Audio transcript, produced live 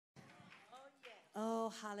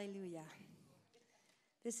Oh, hallelujah.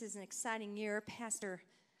 This is an exciting year. Pastor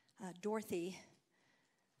Dorothy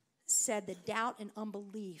said that doubt and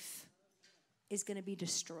unbelief is going to be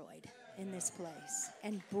destroyed in this place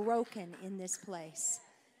and broken in this place.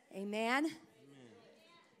 Amen? Amen.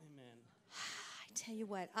 I tell you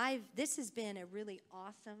what, this has been a really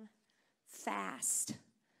awesome fast.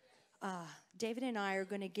 David and I are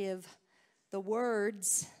going to give the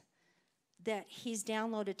words that he's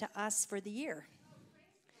downloaded to us for the year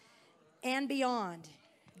and beyond,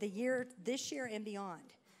 this year and beyond.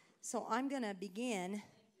 So I'm going to begin,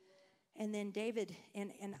 and then David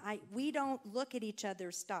and we don't look at each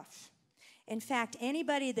other's stuff. In fact,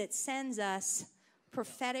 anybody that sends us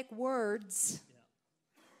prophetic words,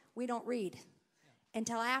 we don't read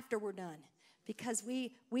until after we're done, because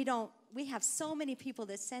we have so many people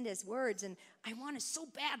that send us words, and I want to so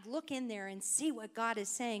bad look in there and see what God is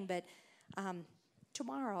saying, but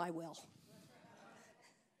tomorrow I will.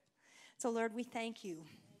 So Lord, we thank you.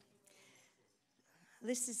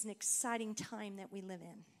 This is an exciting time that we live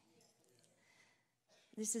in.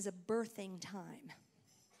 This is a birthing time.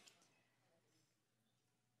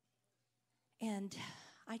 And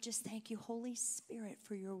I just thank you, Holy Spirit,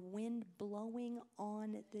 for your wind blowing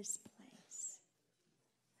on this place.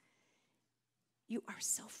 You are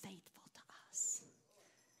so faithful to us.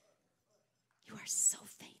 You are so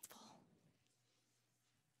faithful.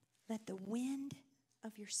 Let the wind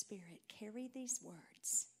of your Spirit carry these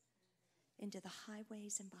words into the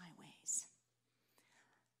highways and byways.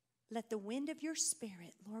 Let the wind of your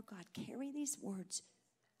Spirit, Lord God, carry these words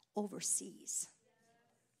overseas.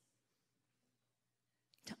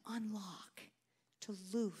 To unlock, to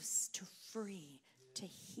loose, to free, to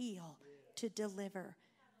heal, to deliver,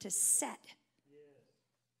 to set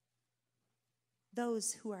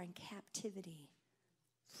those who are in captivity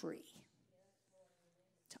free,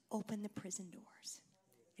 to open the prison doors,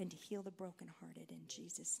 and to heal the brokenhearted in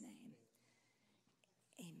Jesus' name.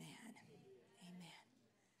 Amen. Amen.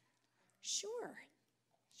 Sure.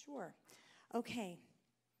 Okay.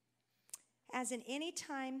 As in any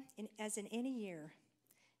time, as in any year,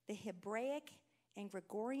 the Hebraic and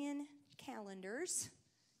Gregorian calendars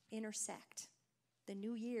intersect. The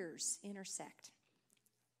New Year's intersect.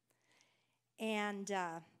 And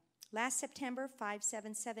last September,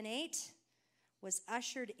 5778, was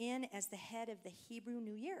ushered in as the head of the Hebrew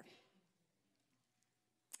New Year.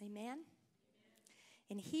 Amen?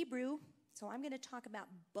 In Hebrew, so I'm going to talk about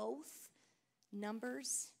both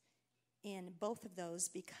numbers in both of those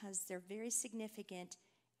because they're very significant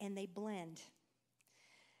and they blend.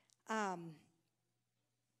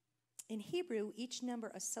 In Hebrew, each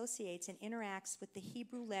number associates and interacts with the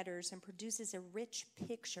Hebrew letters and produces a rich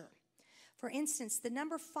picture. For instance, the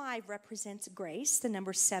number 5 represents grace, the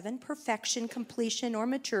number 7, perfection, completion, or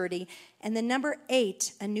maturity, and the number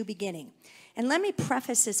 8, a new beginning. And let me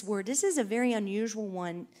preface this word. This is a very unusual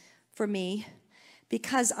one for me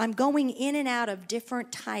because I'm going in and out of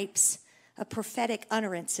different types of prophetic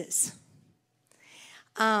utterances.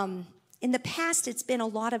 In the past, it's been a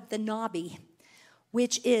lot of the Nabi,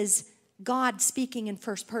 which is God speaking in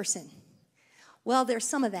first person. Well, there's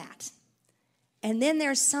some of that. And then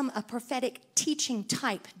there's a prophetic teaching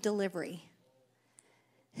type delivery.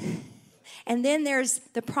 And then there's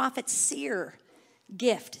the prophet seer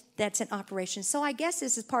gift that's in operation. So I guess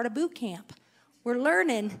this is part of boot camp. We're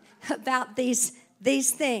learning about these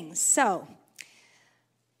things. So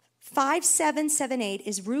 5778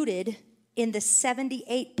 is rooted in the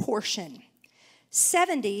 78 portion.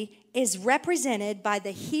 70 is represented by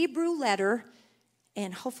the Hebrew letter,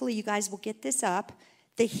 and hopefully you guys will get this up,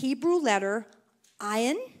 the Hebrew letter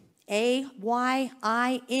Ayin,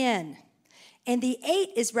 A-Y-I-N. And the 8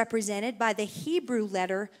 is represented by the Hebrew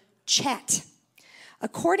letter Chet.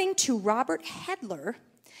 According to Robert Hedler,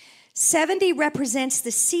 70 represents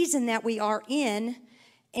the season that we are in,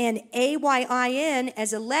 and A-Y-I-N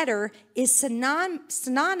as a letter is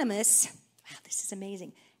synonymous, wow, this is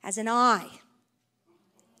amazing, as an eye.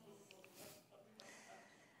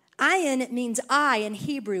 Ayin means eye in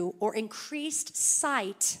Hebrew, or increased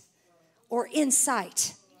sight, or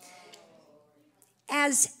insight.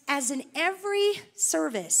 As in every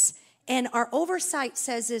service, and our oversight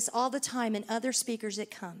says this all the time and other speakers that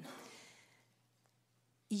come,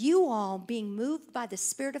 you all being moved by the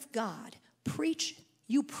Spirit of God, preach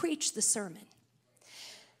the sermon.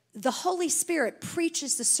 The Holy Spirit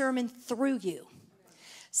preaches the sermon through you.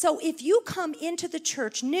 So if you come into the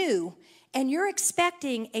church new and you're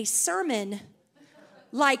expecting a sermon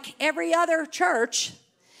like every other church,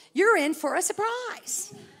 you're in for a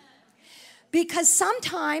surprise. Because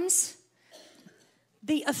sometimes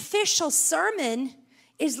the official sermon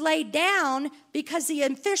is laid down because the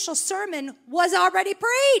official sermon was already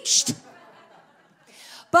preached.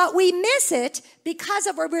 But we miss it because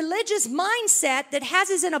of a religious mindset that has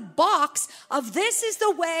us in a box of this is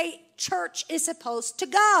the way church is supposed to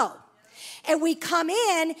go. And we come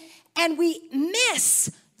in and we miss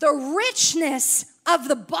the richness of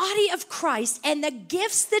the body of Christ and the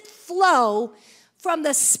gifts that flow from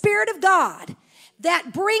the Spirit of God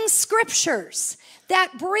that bring scriptures,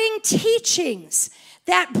 that bring teachings,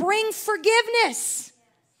 that bring forgiveness.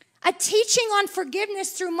 A teaching on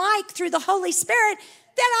forgiveness through Mike, through the Holy Spirit,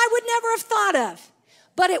 that I would never have thought of.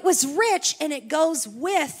 But it was rich, and it goes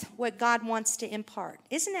with what God wants to impart.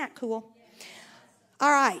 Isn't that cool?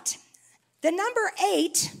 All right. The number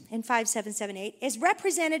 8 in 5778 is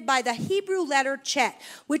represented by the Hebrew letter chet,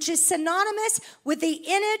 which is synonymous with the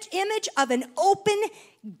image of an open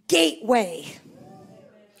gateway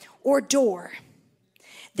or door.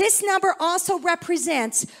 This number also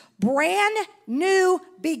represents brand new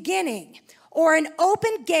beginning, or an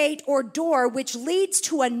open gate or door which leads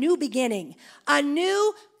to a new beginning, a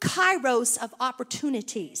new kairos of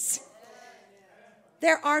opportunities.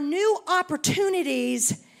 There are new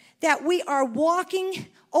opportunities that we are walking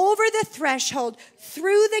over the threshold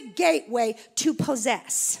through the gateway to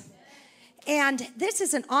possess. And this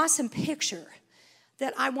is an awesome picture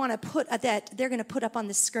that I want to put, that they're going to put up on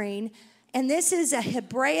the screen. And this is a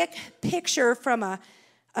Hebraic picture from a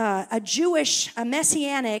Jewish, a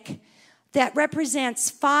Messianic, that represents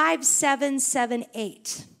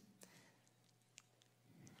 5778.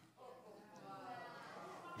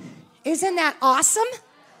 Isn't that awesome?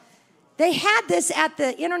 They had this at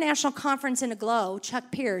the International Conference in Aglow,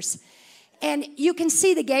 Chuck Pierce. And you can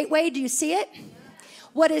see the gateway. Do you see it?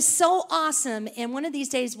 What is so awesome, and one of these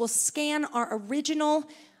days we'll scan our original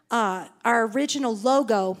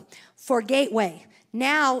logo for Gateway.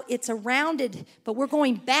 Now it's a rounded, but we're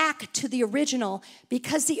going back to the original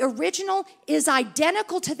because the original is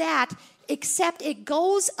identical to that, except it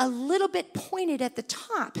goes a little bit pointed at the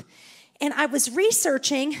top. And I was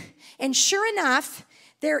researching, and sure enough,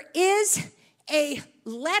 there is a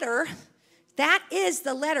letter. That is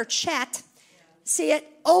the letter chet. See it?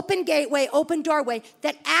 Open gateway, open doorway.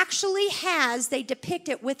 That actually has, they depict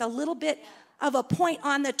it with a little bit of a point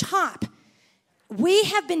on the top. We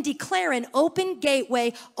have been declaring open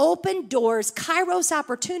gateway, open doors, kairos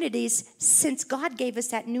opportunities since God gave us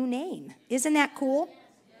that new name. Isn't that cool?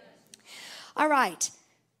 All right.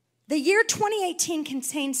 The year 2018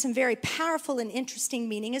 contains some very powerful and interesting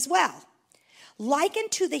meaning as well.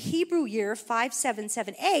 Likened to the Hebrew year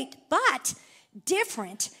 5778, but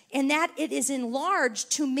different in that it is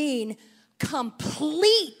enlarged to mean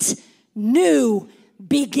complete new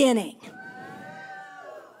beginning.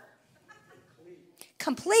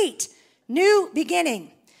 Complete new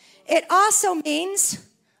beginning. It also means,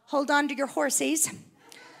 hold on to your horsies,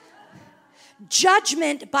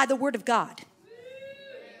 judgment by the word of God.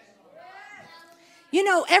 You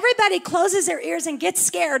know, everybody closes their ears and gets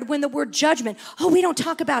scared when the word judgment. Oh, we don't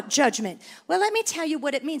talk about judgment. Well, let me tell you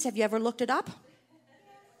what it means. Have you ever looked it up?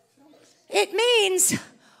 It means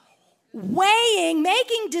weighing,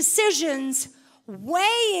 making decisions,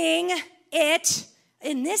 weighing it,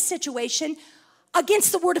 in this situation,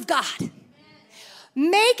 against the word of God.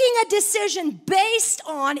 Making a decision based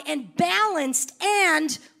on and balanced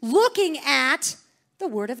and looking at the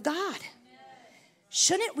word of God.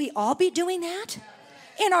 Shouldn't we all be doing that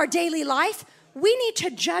in our daily life? We need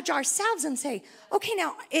to judge ourselves and say, okay,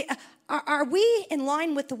 now, are we in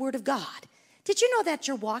line with the word of God? Did you know that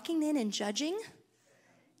you're walking in and judging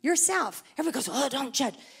yourself? Everybody goes, oh, don't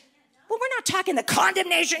judge. Well, we're not talking the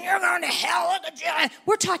condemnation, you're going to hell.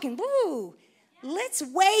 We're talking, woo, let's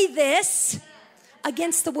weigh this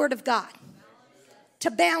against the word of God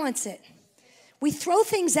to balance it. We throw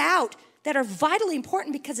things out that are vitally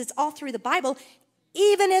important because it's all through the Bible.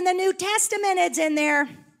 Even in the New Testament, it's in there.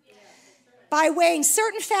 By weighing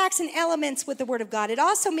certain facts and elements with the word of God. It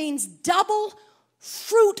also means double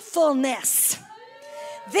fruitfulness.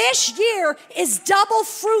 This year is double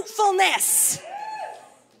fruitfulness.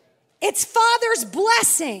 It's Father's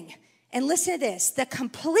blessing. And listen to this, the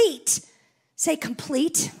complete, say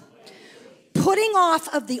complete, putting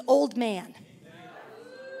off of the old man.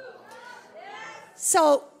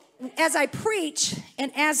 So as I preach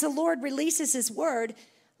and as the Lord releases his word,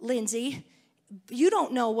 Lindsay, you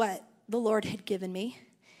don't know what the Lord had given me.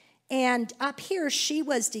 And up here, she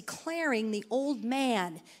was declaring the old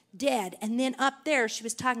man dead. And then up there, she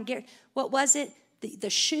was talking, what was it? The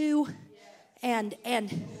shoe. And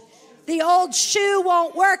the old shoe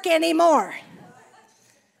won't work anymore.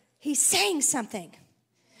 He's saying something.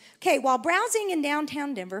 Okay, while browsing in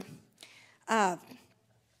downtown Denver,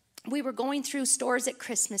 we were going through stores at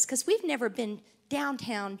Christmas because we've never been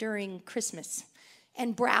downtown during Christmas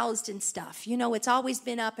and browsed and stuff. You know, it's always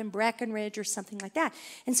been up in Breckenridge or something like that.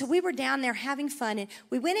 And so we were down there having fun, and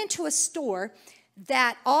we went into a store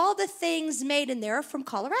that all the things made in there are from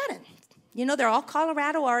Colorado. You know, they're all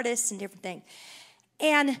Colorado artists and different things.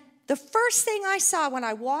 And the first thing I saw when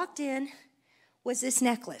I walked in was this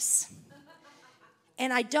necklace.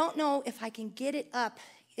 And I don't know if I can get it up,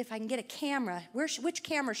 if I can get a camera. Which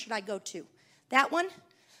camera should I go to? That one?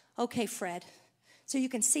 Okay, Fred. So you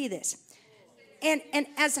can see this. And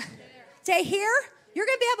as stay here, you're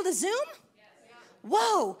going to be able to zoom?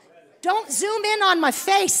 Whoa. Don't zoom in on my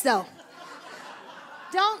face, though.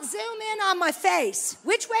 Don't zoom in on my face.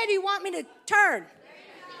 Which way do you want me to turn?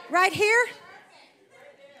 Right here?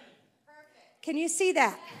 Can you see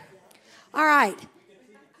that? All right.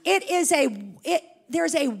 There's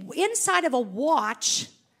a inside of a watch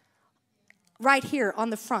right here on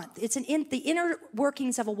the front. It's the inner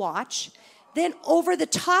workings of a watch. Then over the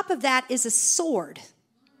top of that is a sword.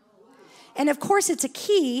 And of course it's a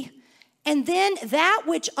key. And then that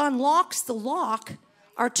which unlocks the lock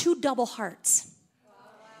are two double hearts.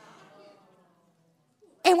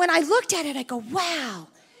 And when I looked at it, I go, wow.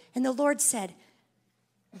 And the Lord said,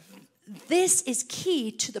 this is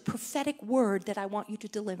key to the prophetic word that I want you to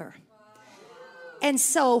deliver. And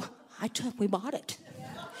so we bought it.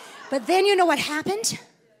 But then you know what happened?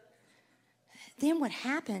 Then what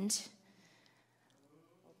happened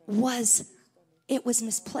was it was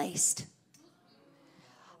misplaced.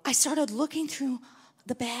 I started looking through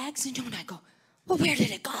the bags and I go, well, where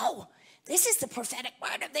did it go? This is the prophetic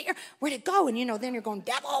word of the year. Where'd it go? And then you're going,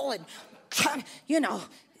 devil, and you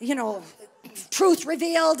know, truth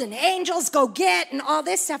revealed, and angels go get, and all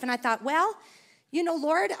this stuff. And I thought, well,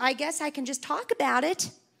 Lord, I guess I can just talk about it.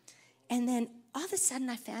 And then all of a sudden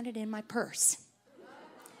I found it in my purse.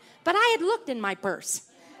 But I had looked in my purse,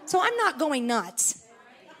 so I'm not going nuts.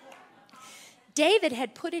 David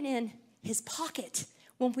had put it in his pocket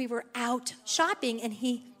when we were out shopping, and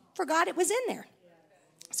he forgot it was in there.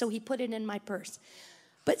 So he put it in my purse.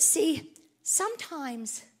 But see,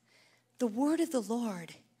 sometimes the word of the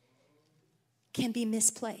Lord can be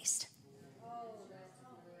misplaced.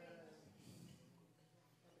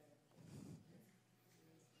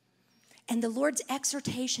 And the Lord's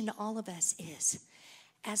exhortation to all of us is,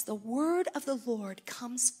 as the word of the Lord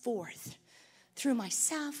comes forth through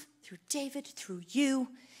myself, through David, through you,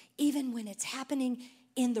 even when it's happening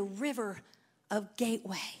in the river of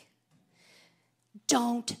Gateway,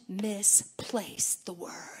 don't misplace the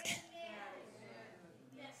word.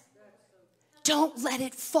 Don't let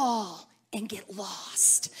it fall and get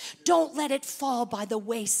lost. Don't let it fall by the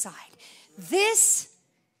wayside. This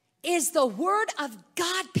is the word of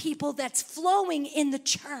God, people, that's flowing in the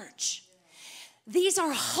church. These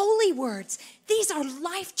are holy words. These are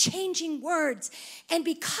life-changing words. And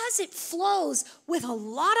because it flows with a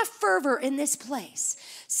lot of fervor in this place,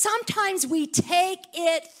 sometimes we take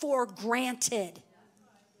it for granted.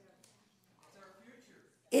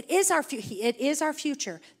 It is our future. It is our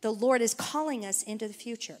future. The Lord is calling us into the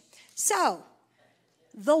future. So,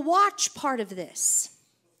 the watch part of this,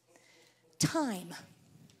 time.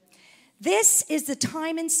 This is the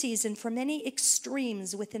time and season for many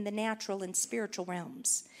extremes within the natural and spiritual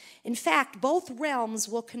realms. In fact, both realms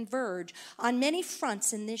will converge on many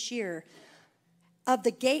fronts in this year of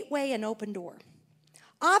the gateway and open door.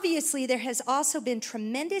 Obviously, there has also been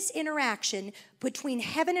tremendous interaction between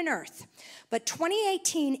heaven and earth, but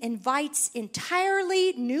 2018 invites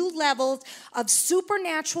entirely new levels of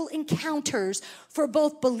supernatural encounters for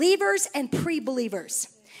both believers and pre-believers.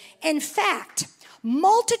 In fact,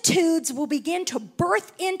 multitudes will begin to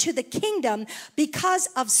birth into the kingdom because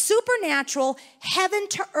of supernatural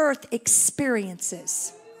heaven-to-earth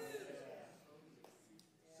experiences.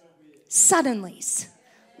 Suddenlies,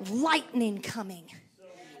 lightning coming,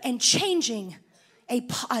 and changing a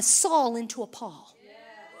Saul into a Paul.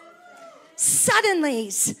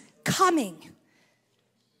 Suddenlies coming.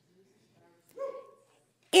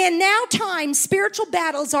 In now time, spiritual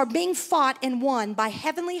battles are being fought and won by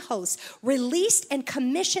heavenly hosts, released and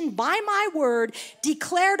commissioned by my word,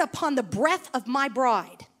 declared upon the breath of my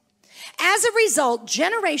bride. As a result,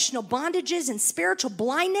 generational bondages and spiritual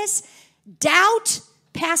blindness, doubt,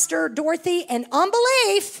 Pastor Dorothy, and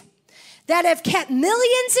unbelief that have kept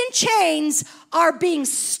millions in chains are being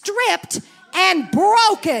stripped and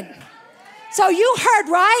broken. So you heard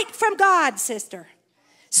right from God, sister.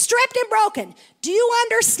 Stripped and broken. Do you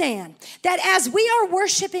understand that as we are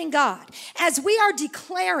worshiping God, as we are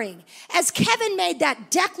declaring, as Kevin made that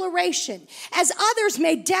declaration, as others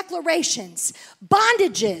made declarations,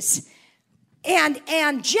 bondages, and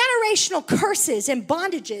generational curses and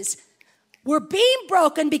bondages were being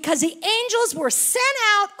broken because the angels were sent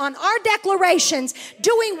out on our declarations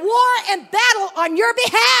doing war and battle on your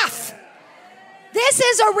behalf. This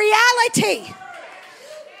is a reality.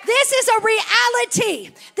 This is a reality.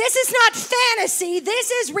 This is not fantasy. This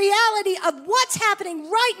is reality of what's happening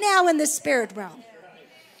right now in the spirit realm.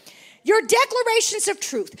 Your declarations of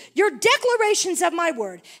truth, your declarations of my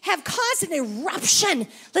word have caused an eruption.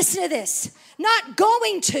 Listen to this. Not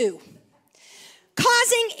going to.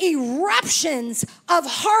 Causing eruptions of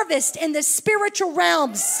harvest in the spiritual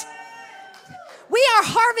realms. We are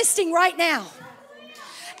harvesting right now.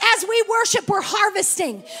 As we worship, we're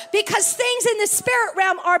harvesting because things in the spirit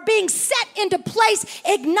realm are being set into place,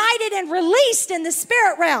 ignited and released in the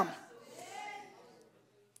spirit realm.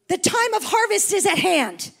 The time of harvest is at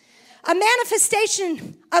hand. A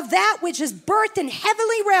manifestation of that which is birthed in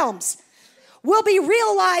heavenly realms will be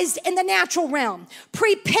realized in the natural realm.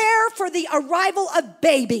 Prepare for the arrival of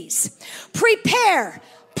babies. Prepare,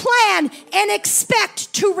 plan, and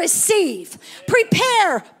expect to receive.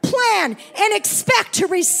 Prepare, plan, and expect to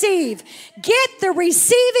receive. Get the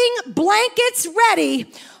receiving blankets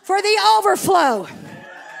ready for the overflow.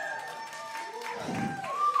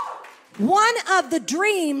 One of the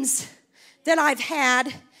dreams that I've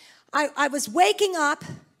had, I was waking up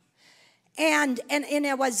and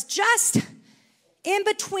it was just in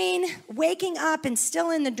between waking up and still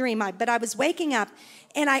in the dream. But I was waking up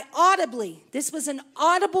and this was an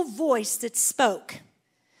audible voice that spoke.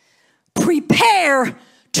 Prepare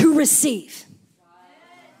to receive.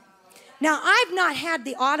 Now, I've not had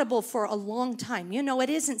the audible for a long time. You know, it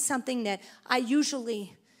isn't something that I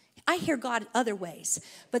hear God other ways.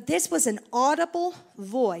 But this was an audible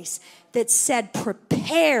voice that said,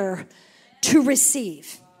 prepare to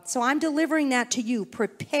receive. So I'm delivering that to you.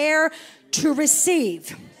 Prepare to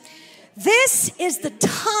receive. This is the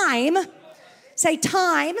time, say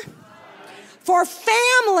time, for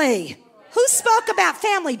family. Who spoke about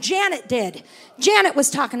family? Janet did. Janet was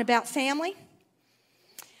talking about family.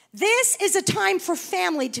 This is a time for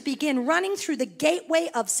family to begin running through the gateway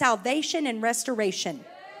of salvation and restoration.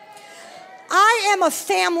 I am a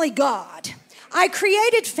family God. I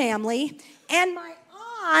created family, and my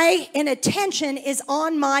eye and attention is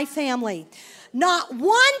on my family. Not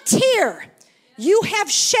one tear you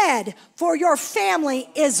have shed for your family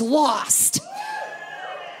is lost.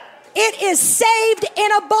 It is saved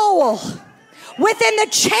in a bowl within the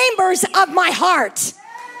chambers of my heart.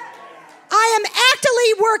 I am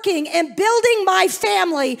actively working and building my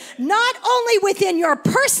family, not only within your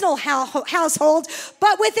personal household,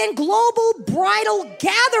 but within global bridal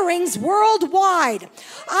gatherings worldwide.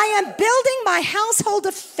 I am building my household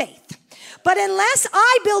of faith. But unless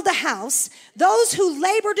I build a house, those who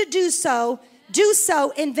labor to do so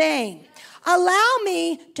in vain. Allow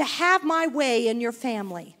me to have my way in your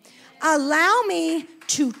family. Allow me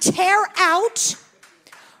to tear out,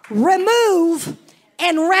 remove,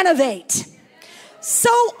 and renovate. So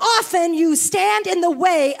often you stand in the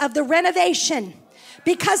way of the renovation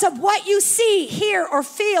because of what you see, hear, or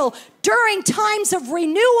feel during times of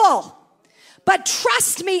renewal. But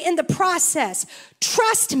trust me in the process.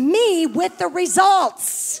 Trust me with the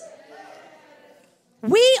results.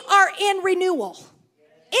 We are in renewal.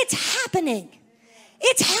 It's happening.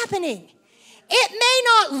 It's happening. It may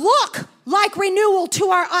not look like renewal to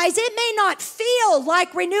our eyes. It may not feel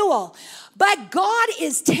like renewal. But God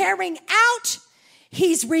is tearing out.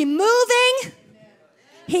 He's removing.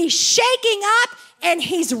 He's shaking up. And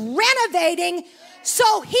He's renovating.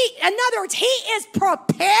 So in other words, He is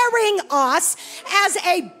preparing us as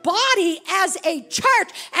a body, as a church,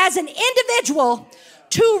 as an individual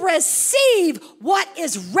to receive what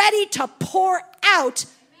is ready to pour out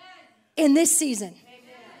in this season.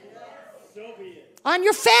 On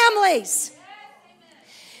your families.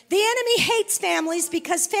 The enemy hates families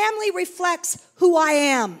because family reflects who I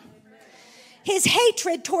am. His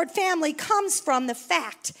hatred toward family comes from the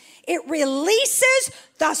fact it releases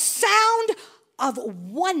the sound of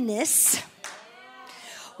oneness,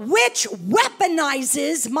 which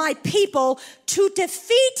weaponizes my people to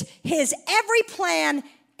defeat his every plan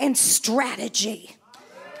and strategy.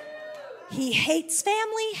 He hates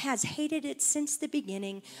family, has hated it since the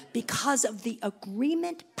beginning because of the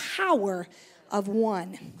agreement power of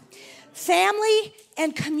one. Family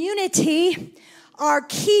and community are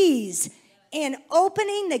keys in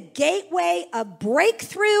opening the gateway of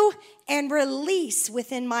breakthrough and release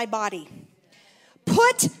within my body.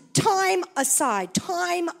 Put time aside.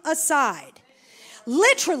 Time aside.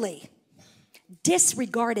 Literally,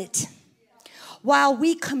 disregard it while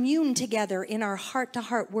we commune together in our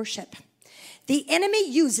heart-to-heart worship. The enemy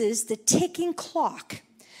uses the ticking clock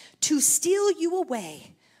to steal you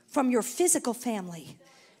away from your physical family,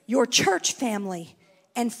 your church family,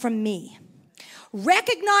 and from me.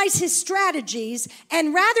 Recognize his strategies,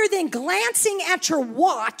 and rather than glancing at your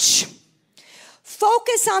watch,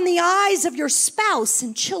 focus on the eyes of your spouse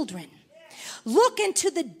and children. Look into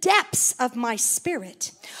the depths of my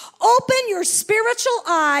spirit. Open your spiritual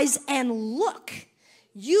eyes and look.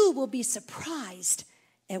 You will be surprised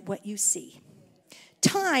at what you see.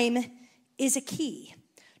 Time is a key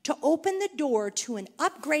to open the door to an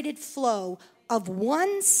upgraded flow of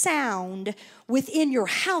one sound within your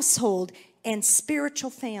household and spiritual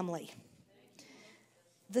family.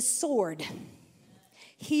 The sword.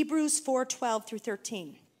 Hebrews 4:12 through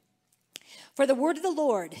 13. For the word of the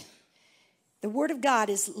Lord, the word of God,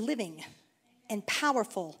 is living and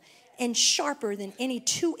powerful and sharper than any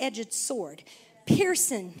two-edged sword,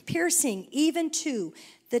 piercing even to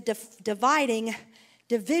the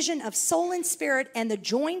division of soul and spirit and the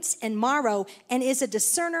joints and marrow, and is a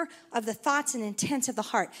discerner of the thoughts and intents of the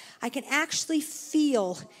heart. I can actually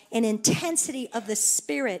feel an intensity of the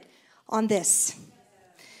spirit on this.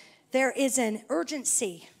 There is an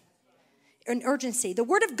urgency. The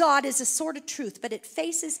word of God is a sword of truth, but it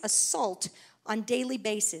faces assault on a daily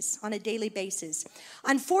basis.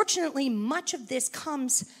 Unfortunately, much of this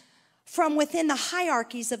comes from within the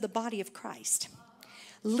hierarchies of the body of Christ.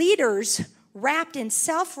 Leaders wrapped in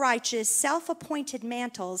self-righteous, self-appointed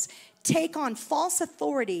mantles take on false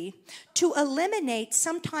authority to eliminate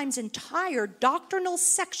sometimes entire doctrinal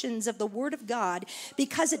sections of the Word of God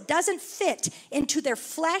because it doesn't fit into their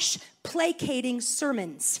flesh-placating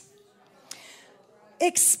sermons.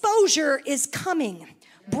 Exposure is coming,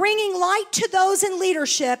 bringing light to those in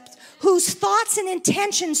leadership whose thoughts and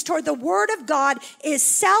intentions toward the Word of God is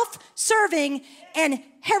self-serving and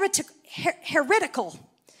heretical.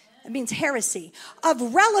 It means heresy.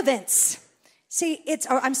 Of relevance.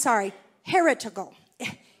 Heretical.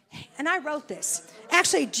 And I wrote this.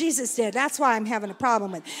 Actually, Jesus did. That's why I'm having a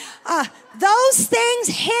problem with those things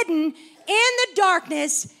hidden in the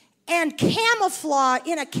darkness and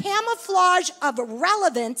camouflage of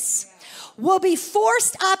relevance will be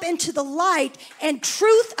forced up into the light and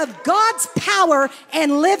truth of God's power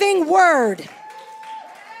and living word.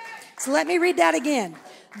 So let me read that again.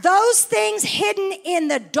 Those things hidden in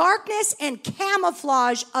the darkness and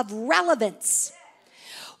camouflage of relevance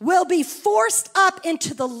will be forced up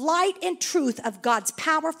into the light and truth of God's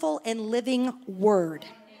powerful and living word.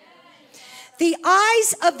 The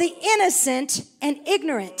eyes of the innocent and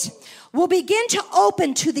ignorant will begin to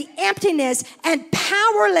open to the emptiness and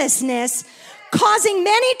powerlessness, causing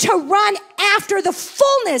many to run after the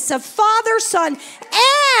fullness of Father, Son,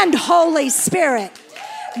 and Holy Spirit.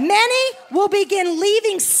 Many will begin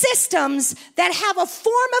leaving systems that have a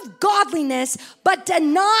form of godliness but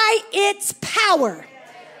deny its power.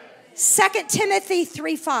 2 Timothy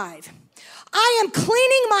 3:5. I am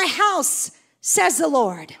cleaning my house, says the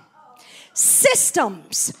Lord.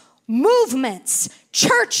 Systems, movements,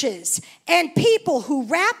 churches, and people who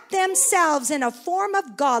wrap themselves in a form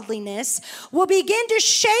of godliness will begin to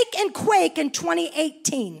shake and quake in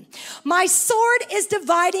 2018. My sword is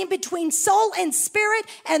dividing between soul and spirit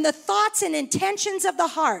and the thoughts and intentions of the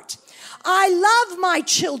heart. I love my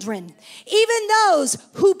children, even those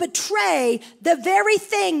who betray the very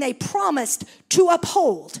thing they promised to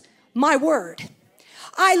uphold, my word.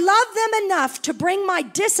 I love them enough to bring my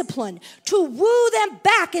discipline, to woo them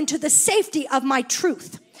back into the safety of my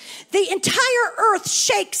truth. The entire earth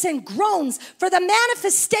shakes and groans for the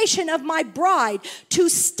manifestation of my bride to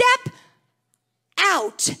step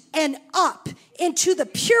out and up into the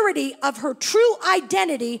purity of her true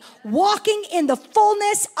identity, walking in the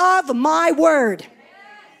fullness of my word.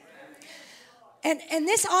 And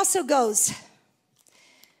this also goes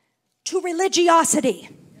to religiosity.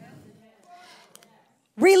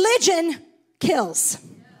 Religion kills.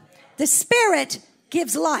 The Spirit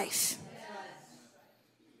gives life.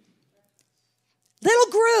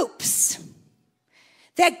 Little groups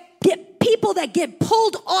that get people that get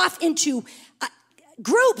pulled off into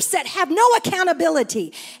groups that have no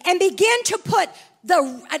accountability and begin to put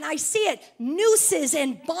and I see it, nooses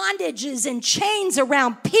and bondages and chains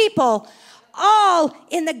around people, all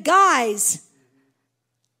in the guise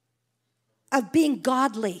of being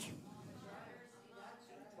godly.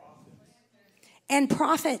 And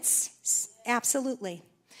prophets, absolutely.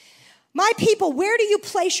 My people, where do you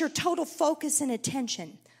place your total focus and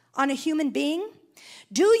attention? On a human being?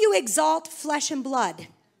 Do you exalt flesh and blood?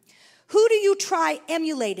 Who do you try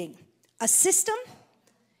emulating? A system?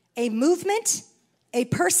 A movement? A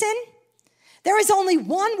person? There is only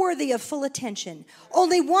one worthy of full attention,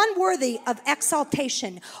 only one worthy of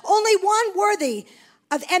exaltation, only one worthy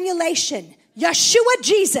of emulation. Yeshua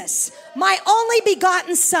Jesus, my only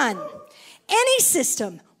begotten Son. Any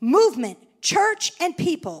system, movement, church, and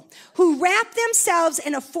people who wrap themselves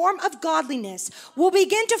in a form of godliness will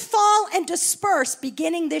begin to fall and disperse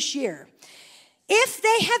beginning this year. If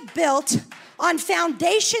they have built on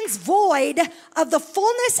foundations void of the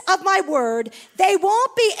fullness of my word, they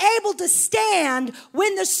won't be able to stand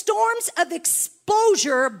when the storms of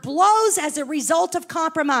exposure blows as a result of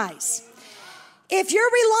compromise. If your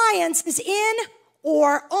reliance is in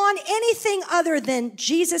or on anything other than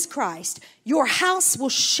Jesus Christ, your house will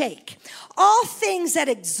shake. All things that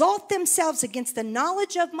exalt themselves against the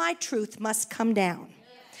knowledge of my truth must come down.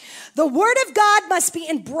 The word of God must be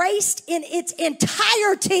embraced in its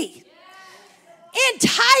entirety.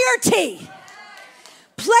 Entirety.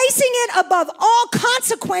 Placing it above all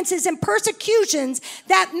consequences and persecutions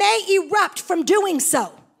that may erupt from doing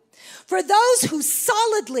so. For those who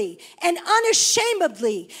solidly and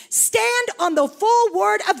unashamedly stand on the full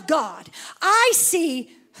word of God, I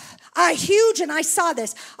see a huge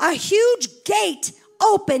gate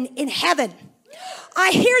open in heaven.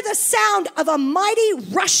 I hear the sound of a mighty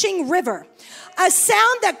rushing river, a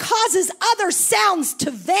sound that causes other sounds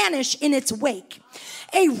to vanish in its wake.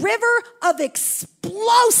 A river of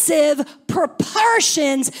explosive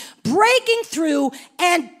proportions breaking through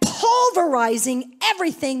and pulverizing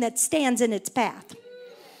everything that stands in its path.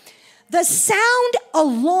 The sound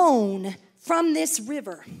alone from this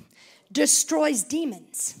river destroys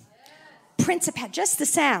demons, just the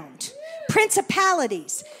sound,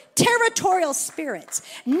 principalities, territorial spirits,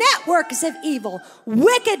 networks of evil,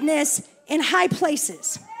 wickedness in high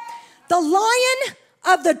places. The Lion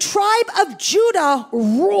of the tribe of Judah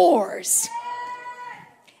roars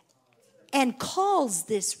and calls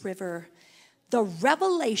this river the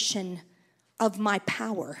revelation of my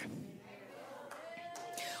power.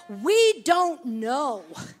 We don't know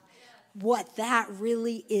what that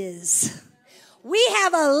really is. We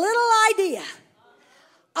have a little idea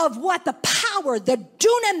of what the power, the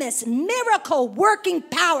dunamis, miracle working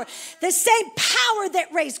power, the same power that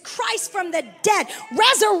raised Christ from the dead,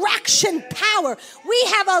 resurrection power. We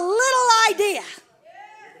have a little idea.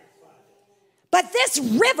 But this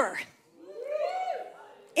river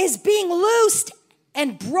is being loosed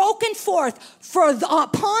and broken forth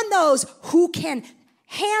upon those who can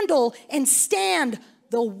handle and stand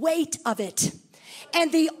the weight of it.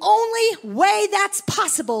 And the only way that's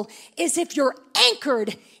possible is if you're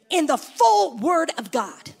anchored in the full word of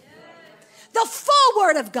God. The full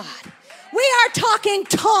word of God. We are talking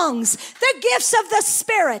tongues, the gifts of the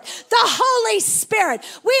Spirit, the Holy Spirit.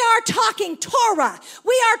 We are talking Torah.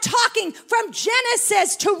 We are talking from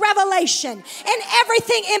Genesis to Revelation and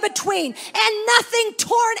everything in between and nothing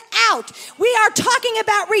torn out. We are talking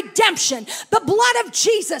about redemption, the blood of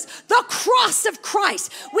Jesus, the cross of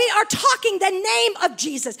Christ. We are talking the name of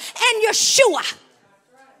Jesus and Yeshua.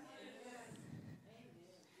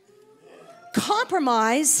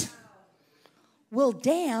 Compromise will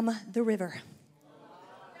dam the river.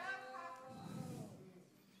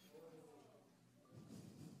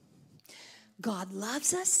 God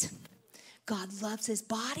loves us. God loves his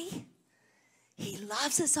body. He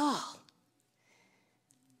loves us all.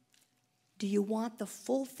 Do you want the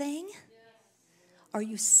full thing? Are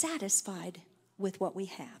you satisfied with what we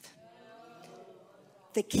have?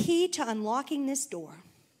 The key to unlocking this door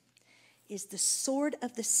is the sword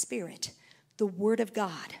of the Spirit, the Word of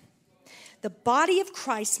God. The body of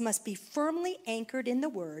Christ must be firmly anchored in the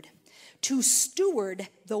word to steward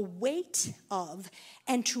the weight of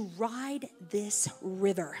and to ride this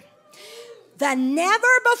river. The never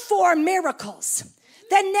before miracles,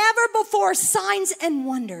 the never before signs and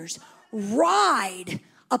wonders ride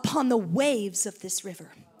upon the waves of this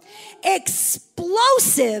river.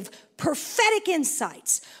 Explosive prophetic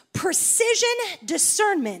insights, precision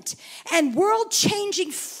discernment, and world-changing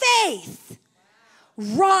faith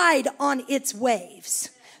ride on its waves.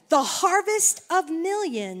 The harvest of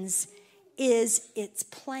millions is its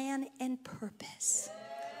plan and purpose.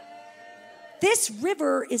 This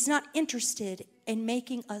river is not interested in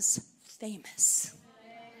making us famous.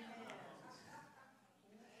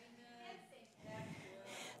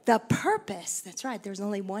 The purpose, that's right, there's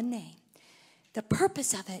only one name. The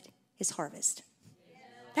purpose of it is harvest.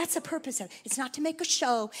 That's the purpose of it. It's not to make a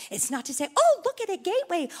show. It's not to say, oh, look at a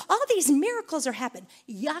gateway. All these miracles are happening.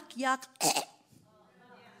 Yuck, yuck.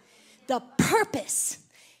 The purpose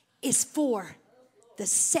is for the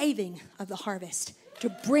saving of the harvest, to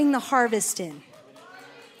bring the harvest in.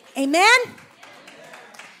 Amen?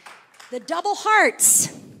 The double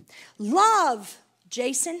hearts Love,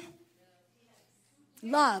 Jason,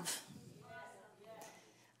 love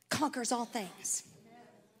conquers all things.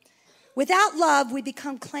 Without love, we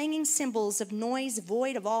become clanging cymbals of noise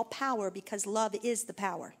void of all power, because love is the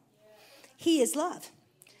power. He is love.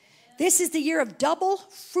 This is the year of double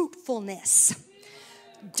fruitfulness.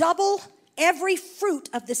 Double every fruit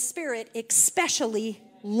of the Spirit, especially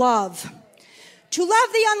love. To love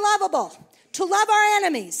the unlovable, to love our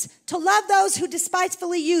enemies, to love those who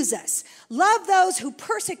despitefully use us, love those who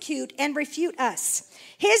persecute and refute us.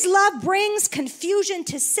 His love brings confusion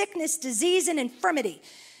to sickness, disease, and infirmity.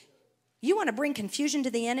 You want to bring confusion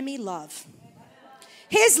to the enemy? Love.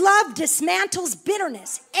 His love dismantles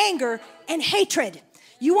bitterness, anger, and hatred.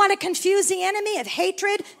 You want to confuse the enemy of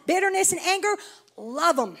hatred, bitterness, and anger?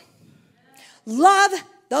 Love them. Love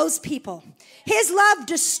those people. His love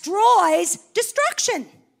destroys destruction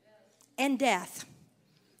and death.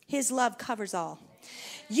 His love covers all.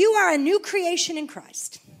 You are a new creation in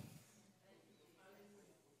Christ.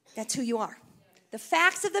 That's who you are. The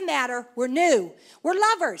facts of the matter, we're new. We're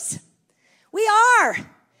lovers. We are.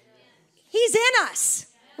 He's in us.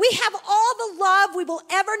 We have all the love we will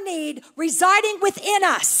ever need residing within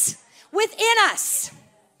us. Within us.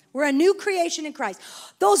 We're a new creation in Christ.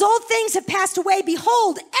 Those old things have passed away.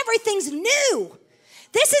 Behold, everything's new.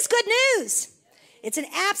 This is good news. It's an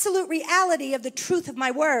absolute reality of the truth of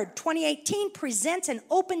my word. 2018 presents an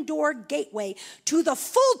open door gateway to the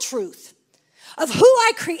full truth of who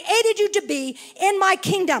I created you to be in my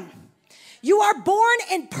kingdom. You are born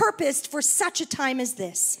and purposed for such a time as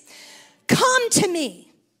this. Come to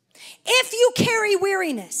me if you carry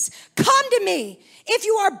weariness. Come to me if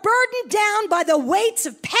you are burdened down by the weights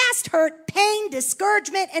of past hurt, pain,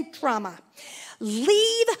 discouragement, and trauma.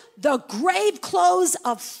 Leave the grave clothes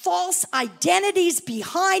of false identities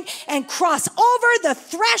behind and cross over the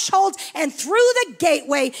threshold and through the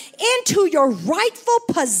gateway into your rightful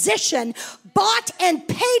position, bought and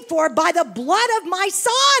paid for by the blood of my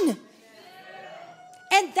Son.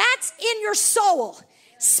 And that's in your soul.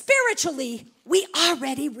 Spiritually, we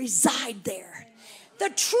already reside there. The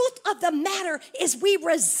truth of the matter is we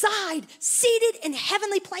reside seated in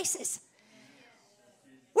heavenly places.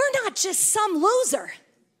 We're not just some loser.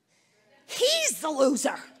 He's the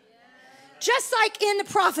loser. Just like in the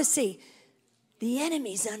prophecy, the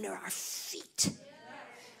enemy's under our feet,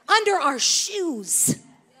 under our shoes.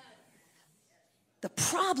 The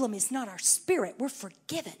problem is not our spirit. We're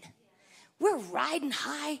forgiven. We're riding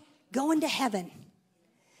high, going to heaven.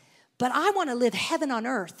 But I want to live heaven on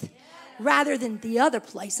earth rather than the other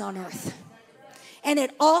place on earth. And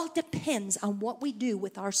it all depends on what we do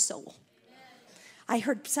with our soul. I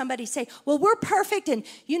heard somebody say, well, we're perfect and,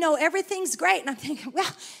 everything's great. And I'm thinking,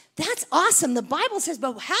 well, that's awesome. The Bible says,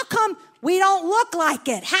 but how come we don't look like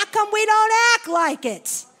it? How come we don't act like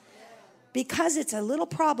it? Because it's a little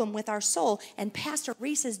problem with our soul. And Pastor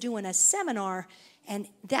Reese is doing a seminar, and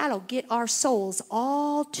that'll get our souls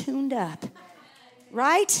all tuned up.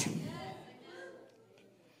 Right?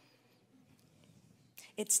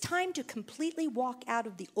 It's time to completely walk out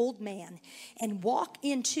of the old man and walk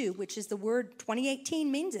into, which is the word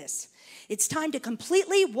 2018 means this. It's time to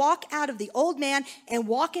completely walk out of the old man and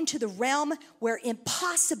walk into the realm where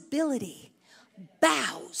impossibility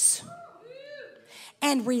bows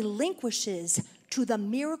and relinquishes to the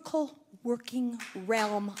miracle working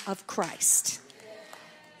realm of Christ.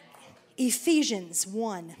 Ephesians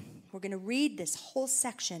 1. We're going to read this whole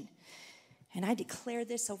section, and I declare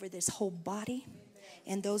this over this whole body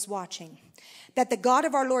and those watching, that the God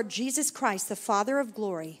of our Lord Jesus Christ, the Father of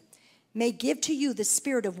glory, may give to you the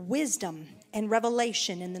spirit of wisdom and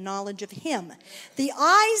revelation in the knowledge of him. The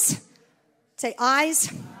eyes, say eyes,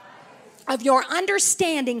 of your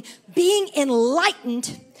understanding being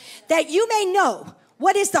enlightened, that you may know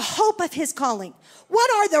what is the hope of his calling, what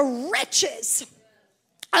are the riches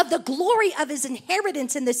of the glory of his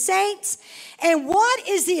inheritance in the saints, and what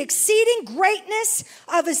is the exceeding greatness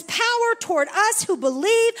of his power toward us who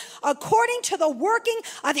believe, according to the working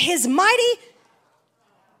of his mighty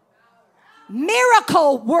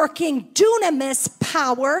miracle working dunamis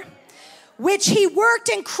power, which he worked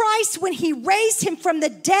in Christ when he raised him from the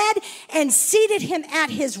dead and seated him at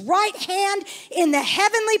his right hand in the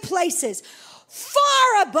heavenly places,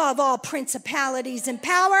 far above all principalities and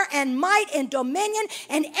power and might and dominion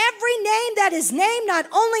and every name that is named, not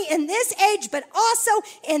only in this age, but also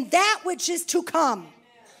in that which is to come.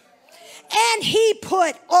 And he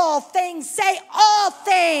put all things, say all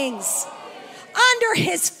things, under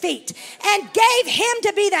his feet and gave him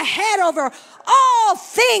to be the head over all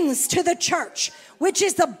things to the church, which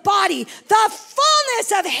is the body, the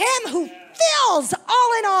fullness of him who fills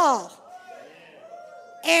all in all.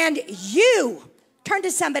 And you. Turn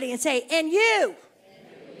to somebody and say, and you.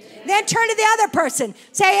 Then turn to the other person.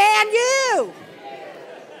 Say, and you.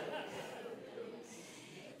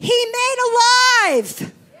 He made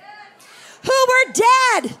alive who were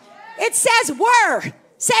dead. It says were.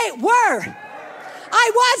 Say were.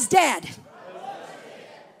 I was dead.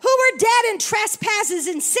 Who were dead in trespasses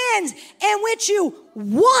and sins, in which you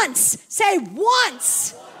once, say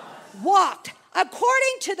once, walked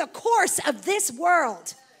according to the course of this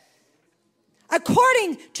world,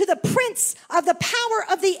 according to the prince of the power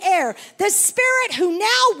of the air, the spirit who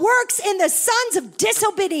now works in the sons of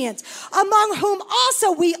disobedience, among whom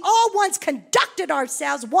also we all once conducted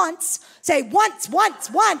ourselves once, say once,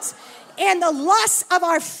 in the lusts of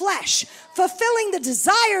our flesh, fulfilling the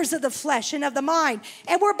desires of the flesh and of the mind,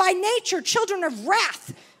 and were by nature children of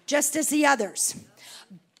wrath, just as the others.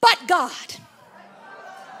 But God,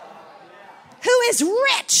 who is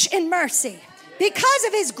rich in mercy, because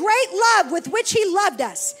of his great love with which he loved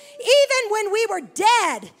us, even when we were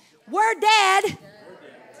dead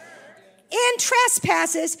in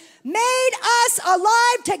trespasses, made us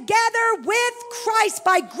alive together with Christ.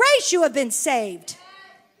 By grace you have been saved.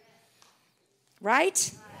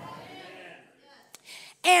 Right?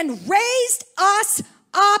 And raised us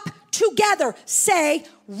up together. Say,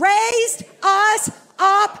 raised us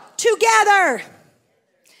up together.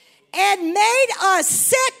 And made us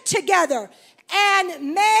sit together.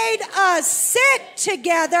 And made us sit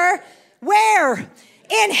together. Where?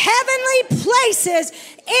 In heavenly places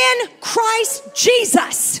in Christ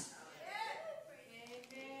Jesus.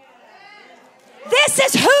 This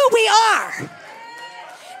is who we are.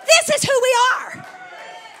 This is who we are.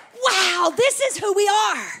 Wow, this is who we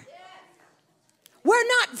are. We're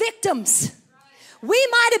not victims. We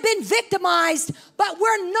might have been victimized, but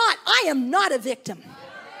we're not. I am not a victim.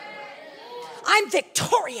 I'm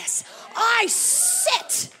victorious. I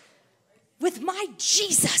sit with my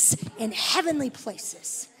Jesus in heavenly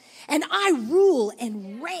places. And I rule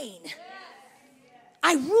and reign.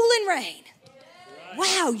 I rule and reign.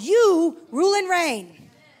 Wow, you rule and reign.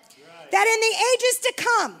 That in the ages to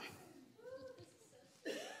come,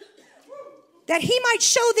 that he might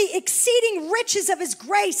show the exceeding riches of his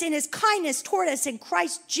grace and his kindness toward us in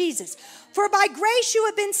Christ Jesus. For by grace you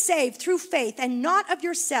have been saved through faith, and not of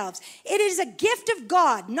yourselves. It is a gift of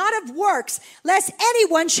God, not of works, lest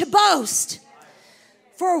anyone should boast.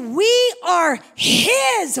 For we are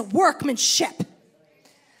his workmanship.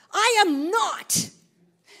 I am not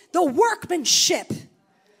the workmanship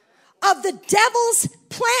of the devil's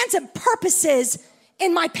plans and purposes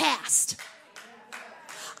in my past.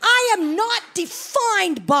 I am not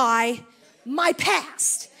defined by my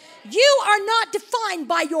past. You are not defined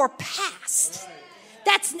by your past.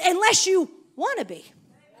 That's unless you want to be.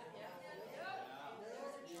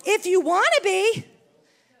 If you want to be,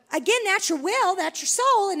 again, that's your will, that's your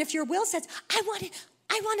soul. And if your will says, I want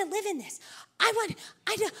to live in this.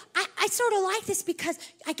 I sort of like this because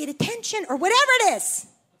I get attention or whatever it is.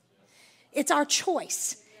 It's our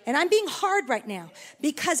choice. And I'm being hard right now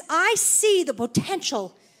because I see the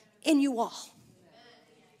potential in you all.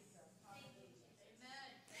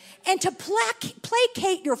 And to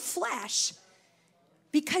placate your flesh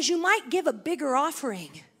because you might give a bigger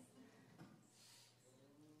offering,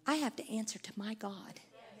 I have to answer to my God.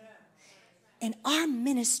 And our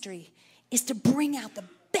ministry is to bring out the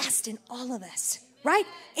best in all of us, right?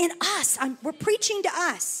 In us. We're preaching to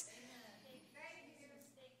us.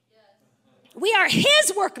 We are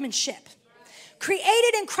his workmanship,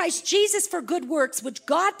 created in Christ Jesus for good works, which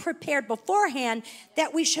God prepared beforehand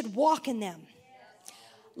that we should walk in them.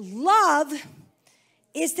 Love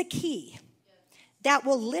is the key that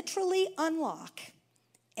will literally unlock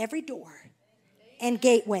every door and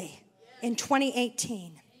gateway in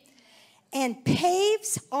 2018 and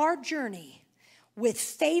paves our journey with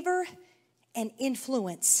favor and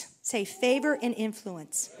influence. Say favor and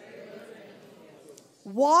influence.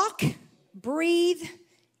 Walk, breathe,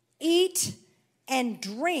 eat, and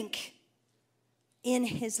drink in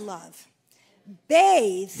his love.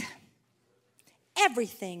 Bathe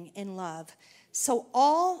everything in love. So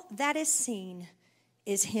all that is seen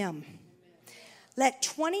is him. Let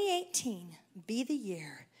 2018 be the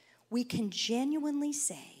year we can genuinely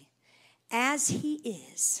say, as he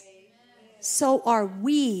is, so are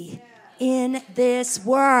we in this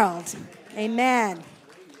world. Amen.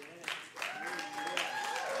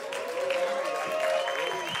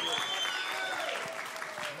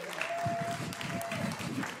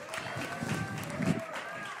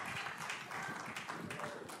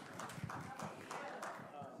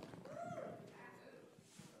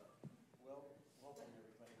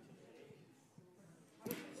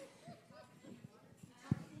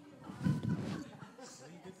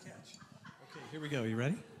 Here we go. You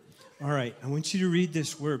ready? All right. I want you to read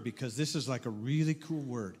this word because this is like a really cool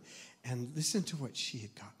word. And listen to what she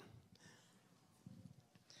had gotten.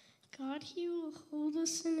 God, he will hold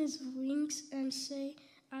us in his wings and say,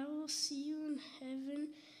 I will see you in heaven,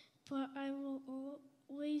 but I will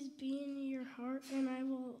always be in your heart, and I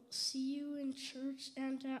will see you in church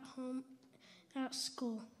and at home, at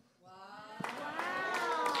school.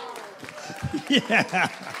 Wow. Yeah.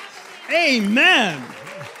 Amen.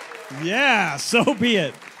 Yeah, so be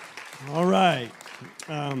it. All right.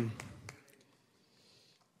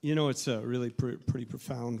 It's really pretty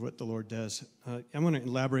profound what the Lord does. I'm going to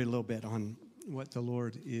elaborate a little bit on what the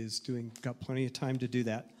Lord is doing. Got plenty of time to do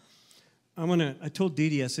that. I told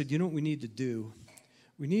DeeDee, I said, you know what we need to do?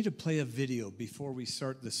 We need to play a video before we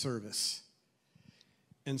start the service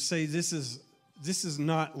and say this is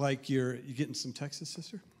not like you're getting some texts,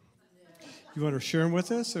 sister? You want to share them with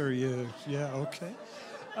us? Or yeah, okay.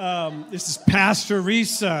 This is Pastor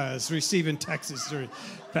Risa is receiving texts.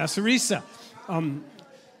 Pastor Risa. What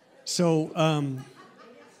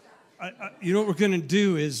we're going to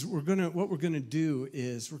do is we're going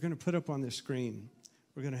to put up on the screen.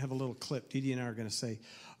 We're going to have a little clip. DeeDee and I are going to say,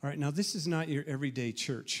 all right, now this is not your everyday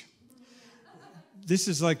church. This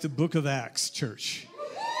is like the book of Acts church.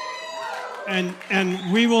 And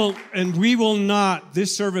we will not,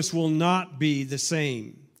 this service will not be the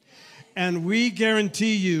same. And we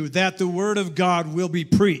guarantee you that the word of God will be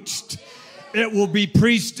preached. It will be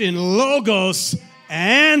preached in Logos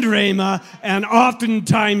and Rhema, and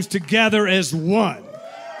oftentimes together as one.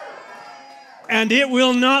 And it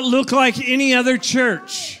will not look like any other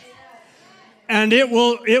church. And it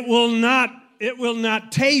will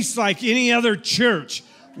not taste like any other church.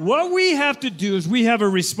 What we have to do is we have a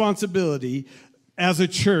responsibility as a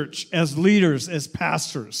church, as leaders, as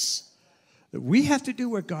pastors, that we have to do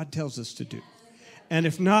what God tells us to do. And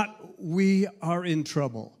if not, we are in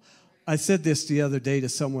trouble. I said this the other day to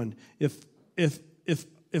someone, if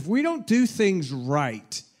we don't do things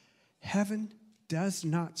right, heaven does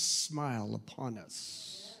not smile upon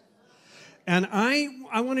us. And I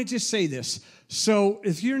want to just say this. So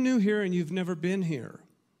if you're new here and you've never been here,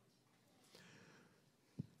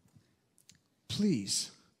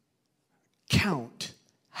 please count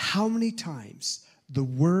how many times the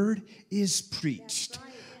word is preached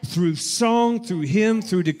through song, through hymn,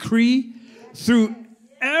 through decree, through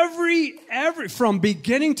every from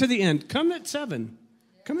beginning to the end. Come at 7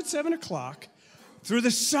 o'clock. Through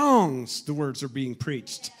the songs, the words are being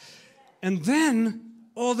preached. And then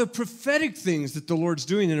all the prophetic things that the Lord's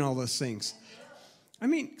doing in all those things. I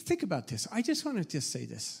mean, think about this. I just want to just say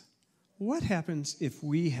this. What happens if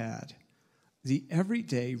we had the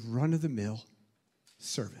everyday run-of-the-mill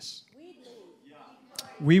service?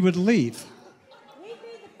 We would leave.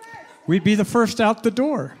 We'd be the first out the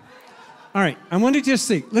door. All right, I want to just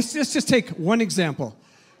think. Let's just take one example.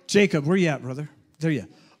 Jacob, where you at, brother? There you are.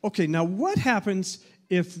 Okay, now what happens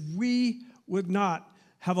if we would not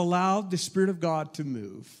have allowed the Spirit of God to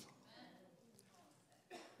move?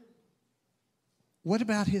 What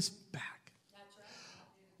about his back?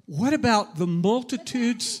 What about the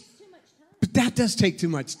multitudes? But that does take too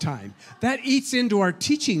much time. That eats into our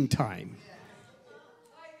teaching time.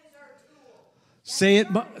 Say it,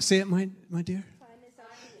 my dear.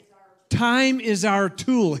 Time is our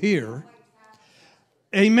tool here.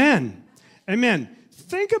 Amen. Amen.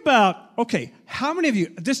 Think about, okay, how many of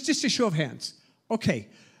you, this just a show of hands. Okay,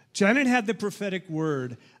 Janet had the prophetic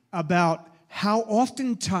word about how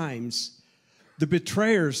oftentimes the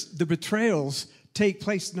betrayals take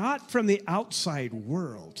place not from the outside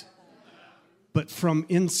world, but from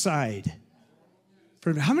inside.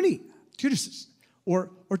 From how many, Judas, or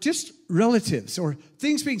just relatives, or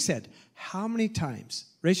things being said, how many times,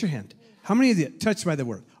 raise your hand, how many of you touched by the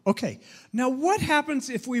word? Okay, now what happens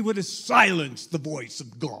if we would have silenced the voice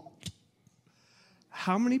of God?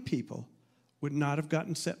 How many people would not have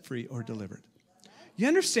gotten set free or delivered? You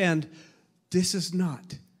understand, this is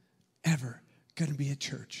not ever going to be a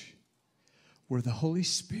church where the Holy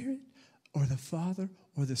Spirit or the Father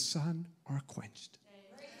or the Son are quenched.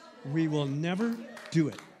 We will never do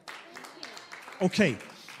it. Okay,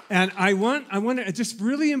 and I want to, it's just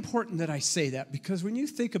really important that I say that, because when you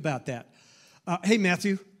think about that, hey,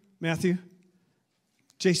 Matthew,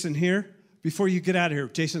 Jason here, before you get out of here,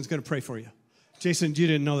 Jason's going to pray for you. Jason, you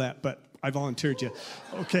didn't know that, but I volunteered you.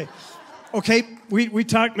 Okay, we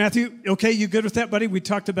talked, Matthew, okay, you good with that, buddy? We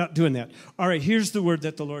talked about doing that. All right, here's the word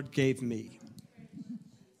that the Lord gave me.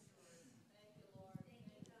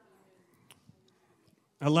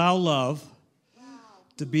 Allow love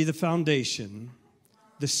to be the foundation,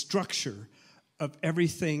 the structure of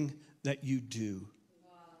everything that you do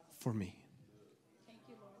for me.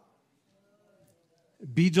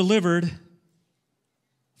 Be delivered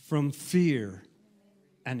from fear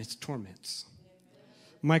and its torments.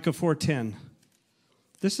 Micah 4:10.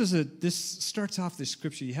 This starts off this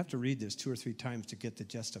scripture. You have to read this 2 or 3 times to get the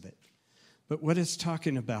gist of it. But what it's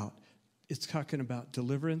talking about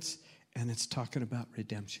deliverance, and it's talking about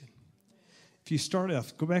redemption. If you start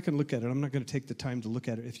off, go back and look at it. I'm not going to take the time to look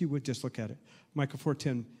at it. If you would just look at it. Micah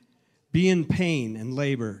 4:10. Be in pain and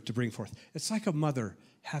labor to bring forth. It's like a mother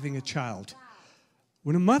having a child.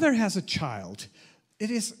 When a mother has a child,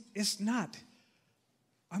 it's not.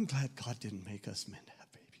 I'm glad God didn't make us men to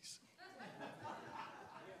have babies.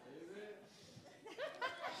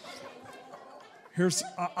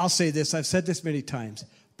 I'll say this. I've said this many times.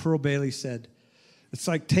 Pearl Bailey said, it's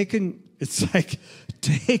like taking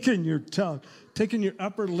your tongue, taking your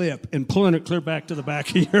upper lip and pulling it clear back to the back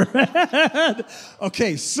of your head.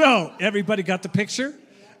 Okay, so everybody got the picture?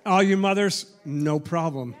 All you mothers, no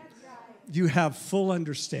problem. You have full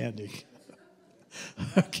understanding.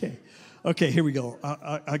 Okay, here we go.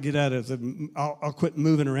 I'll get out of it. I'll quit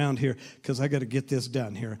moving around here because I got to get this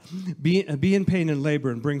done here. Be in pain and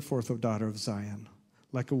labor and bring forth, O daughter of Zion,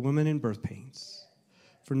 like a woman in birth pains.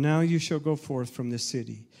 For now you shall go forth from this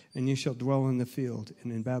city, and you shall dwell in the field,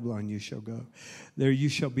 and in Babylon you shall go. There you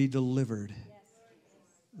shall be delivered.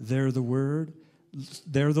 There the Lord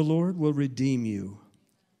will redeem you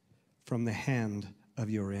from the hand of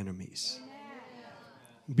your enemies.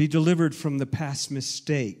 Be delivered from the past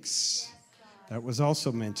mistakes. That was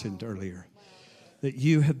also mentioned earlier, that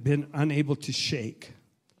you have been unable to shake.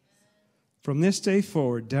 From this day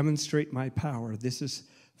forward, demonstrate my power. This is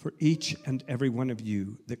for each and every one of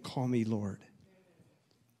you that call me Lord.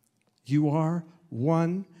 You are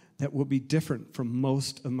one that will be different from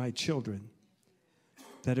most of my children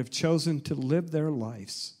that have chosen to live their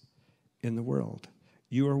lives in the world.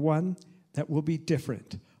 You are one that will be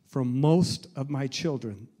different from most of my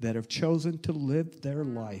children that have chosen to live their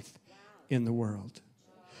life in the world.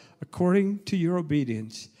 According to your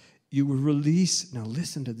obedience, you will release, now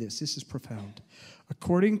listen to this, this is profound.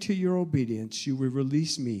 According to your obedience, you will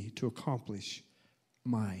release me to accomplish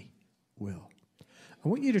my will. I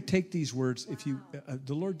want you to take these words,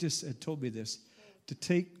 the Lord just told me this, to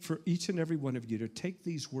take, for each and every one of you, to take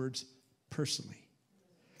these words personally.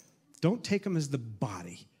 Don't take them as the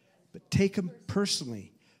body, but take them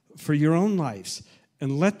personally for your own lives.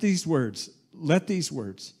 And let these words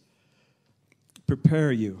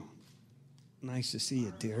prepare you. Nice to see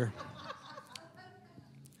you, dear.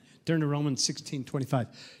 Turn to Romans 16:25.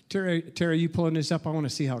 Terry, are you pulling this up? I want to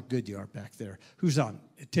see how good you are back there. Who's on?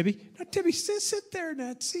 Tibby? No, Tibby, sit there in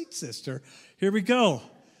that seat, sister. Here we go.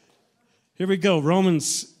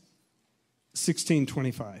 Romans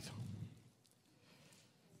 16:25.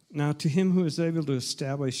 Now to him who is able to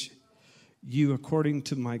establish you according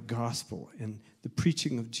to my gospel and the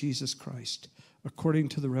preaching of Jesus Christ, according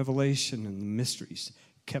to the revelation and the mysteries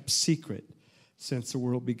kept secret since the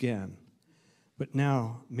world began, but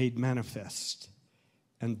now made manifest,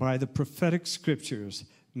 and by the prophetic scriptures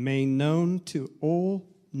made known to all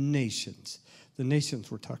nations. The nations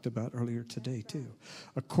were talked about earlier today too.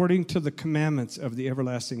 According to the commandments of the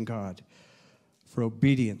everlasting God, for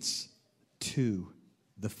obedience to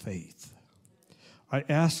the faith. I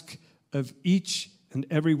ask of each and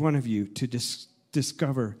every one of you to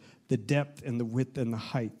discover the depth and the width and the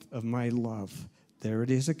height of my love. There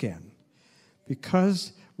it is again.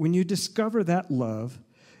 Because when you discover that love,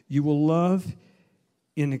 you will love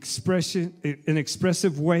in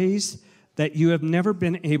expressive ways that you have never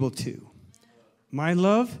been able to. My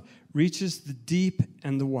love reaches the deep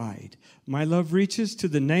and the wide. My love reaches to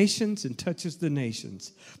the nations and touches the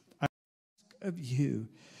nations.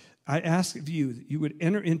 I ask of you that you would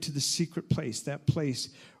enter into the secret place, that place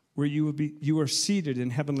where you are seated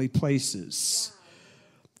in heavenly places.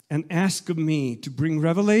 And ask of me to bring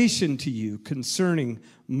revelation to you concerning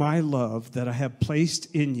my love that I have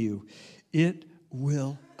placed in you. It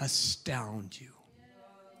will astound you.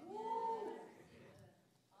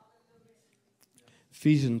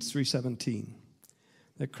 Ephesians 3:17.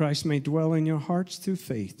 That Christ may dwell in your hearts through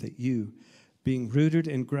faith, that you, being rooted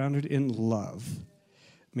and grounded in love,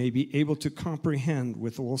 may be able to comprehend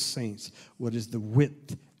with all saints what is the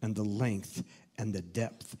width and the length and the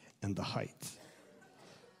depth and the height.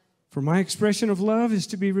 For my expression of love is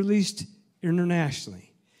to be released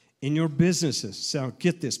internationally in your businesses. So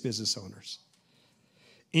get this, business owners.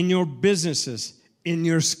 In your businesses, in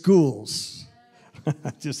your schools.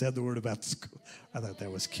 I just had the word about school. I thought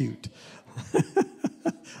that was cute.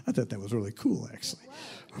 I thought that was really cool, actually.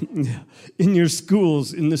 In your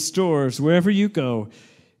schools, in the stores, wherever you go,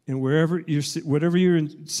 and whatever your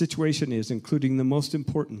situation is, including the most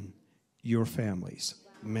important, your families.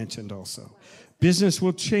 Mentioned also. Business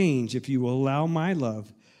will change if you will allow my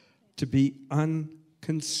love to be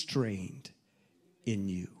unconstrained in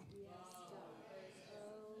you.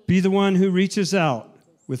 Be the one who reaches out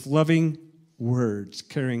with loving words,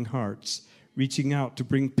 caring hearts, reaching out to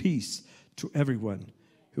bring peace to everyone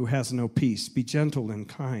who has no peace. Be gentle and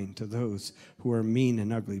kind to those who are mean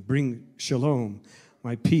and ugly. Bring shalom,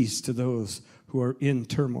 my peace, to those who are in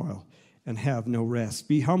turmoil and have no rest.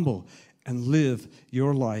 Be humble and live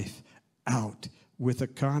your life out with a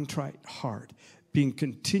contrite heart, being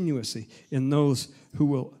continuously in those who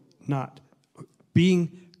will not,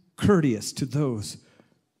 being courteous to those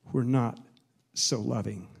who are not so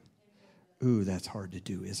loving. Ooh, that's hard to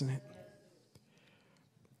do, isn't it?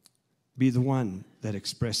 Be the one that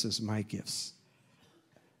expresses my gifts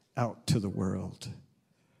out to the world,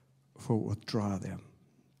 for it will draw them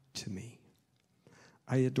to me.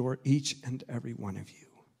 I adore each and every one of you,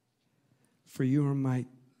 for you are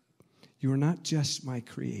not just my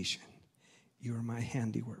creation, you are my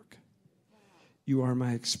handiwork. You are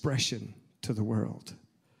my expression to the world.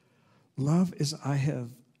 Love as I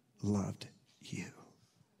have loved you.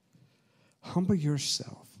 Humble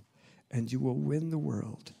yourself, and you will win the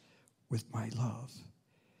world with my love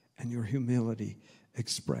and your humility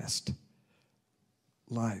expressed.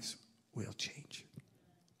 Lives will change.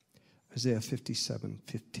 Isaiah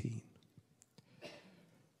 57:15.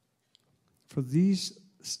 For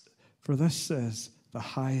thus says the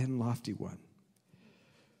high and lofty one,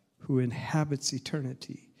 who inhabits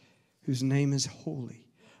eternity, whose name is holy.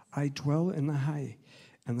 I dwell in the high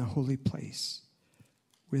and the holy place,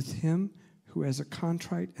 with him who has a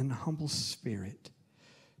contrite and humble spirit,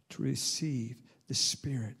 to receive the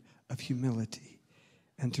spirit of humility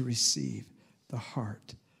and to receive the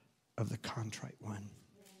heart of the contrite one.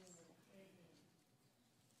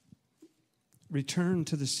 Return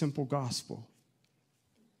to the simple gospel,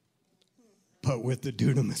 but with the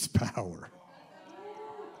dunamis power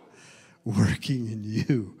working in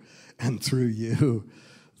you and through you.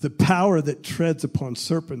 The power that treads upon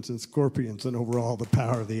serpents and scorpions and over all the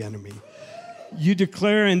power of the enemy. You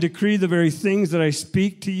declare and decree the very things that I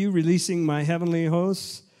speak to you, releasing my heavenly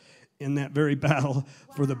hosts in that very battle,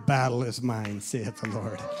 for the battle is mine, saith the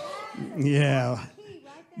Lord. Yeah,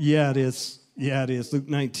 it is. Yeah, it is. Luke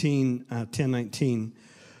 19, 10:19.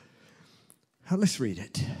 Let's read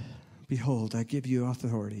it. Behold, I give you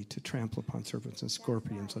authority to trample upon serpents and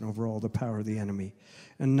scorpions and over all the power of the enemy,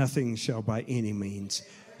 and nothing shall by any means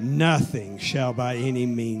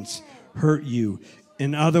hurt you.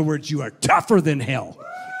 In other words, you are tougher than hell,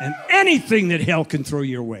 and anything that hell can throw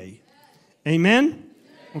your way. Amen?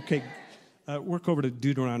 Okay, work over to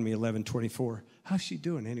Deuteronomy 11:24. How's she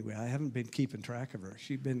doing anyway? I haven't been keeping track of her.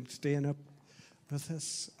 She been staying up with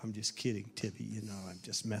us? I'm just kidding, Tibby. You know, I'm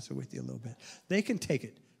just messing with you a little bit. They can take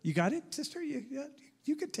it. You got it, sister? You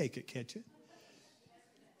can take it, can't you?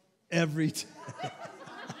 Every time.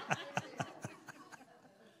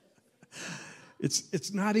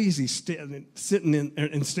 It's not easy sitting in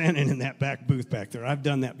and standing in that back booth back there. I've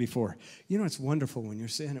done that before. You know, it's wonderful when you're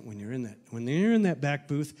saying it, when you're in that back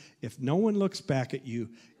booth. If no one looks back at you,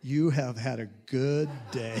 you have had a good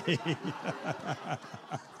day.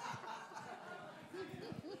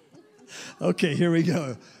 Okay, here we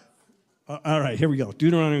go. All right, here we go.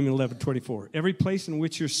 Deuteronomy 11:24. Every place in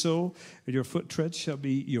which your soul and your foot treads shall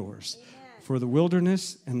be yours. Amen. For the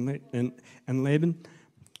wilderness and Laban,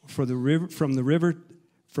 for the river, from the river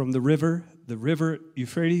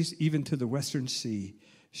Euphrates, even to the western sea,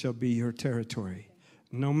 shall be your territory.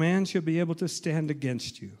 No man shall be able to stand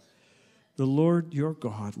against you. The Lord your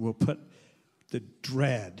God will put the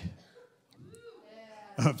dread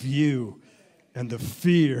of you and the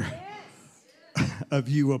fear of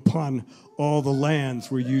you upon all the lands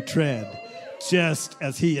where you tread, just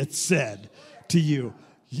as he had said to you.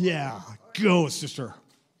 Yeah, go, sister.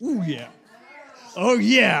 Ooh, yeah. Oh,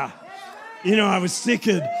 yeah. You know, I was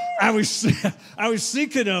thinking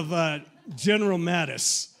of General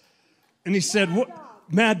Mattis, and he said, "What?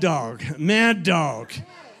 Mad Dog.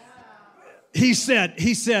 He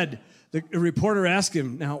said, the reporter asked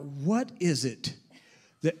him, now, what is it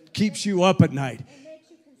that keeps you up at night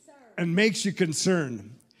and makes you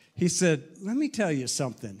concerned? He said, let me tell you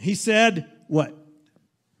something. He said, what?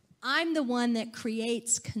 I'm the one that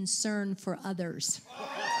creates concern for others.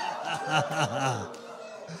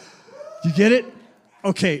 You get it?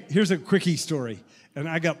 Okay, here's a quickie story, and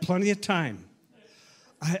I got plenty of time.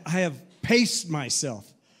 I have paced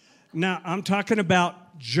myself. Now, I'm talking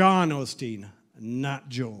about John Osteen, not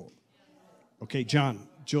Joel. Okay, John,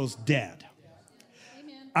 Joel's dad.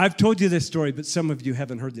 Amen. I've told you this story, but some of you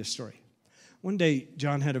haven't heard this story. One day,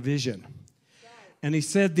 John had a vision. And he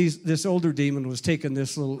said this older demon was taking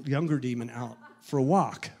this little younger demon out for a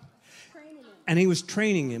walk. And he was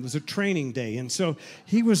training him. It was a training day. And so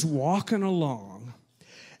he was walking along.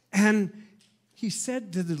 And he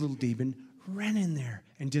said to the little demon, run in there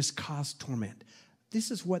and just cause torment.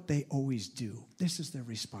 This is what they always do. This is their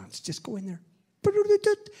response. Just go in there.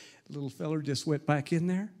 Little feller just went back in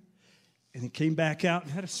there. And he came back out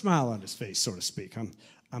and had a smile on his face, so to speak.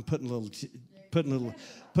 I'm putting a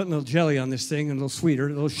little jelly on this thing and a little sweeter,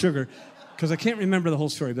 a little sugar, because I can't remember the whole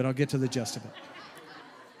story, but I'll get to the gist of it.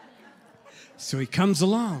 So he comes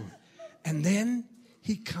along, and then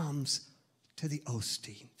he comes to the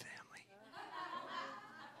Osteen family.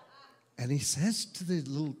 And he says to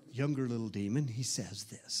the younger little demon, he says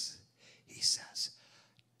this. He says,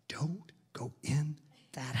 don't go in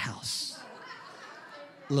that house,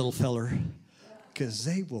 little feller, because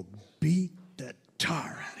they will beat the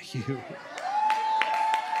tar out of you.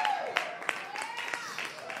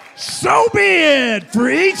 So be it for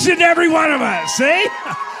each and every one of us, eh?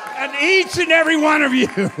 And each and every one of you.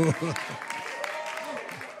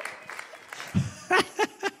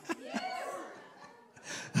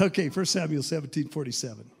 Okay, 1 Samuel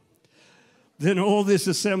 17:47. Then all this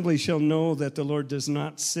assembly shall know that the Lord does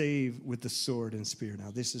not save with the sword and spear.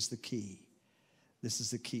 Now, this is the key. This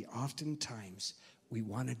is the key. Oftentimes, we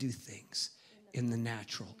want to do things in the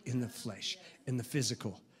natural, in the flesh, in the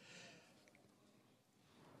physical.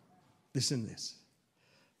 Listen to this.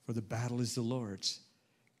 For the battle is the Lord's,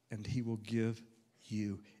 and he will give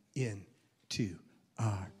you into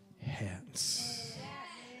our hands.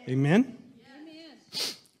 Amen? Amen.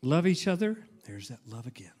 Love each other. There's that love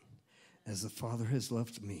again. As the Father has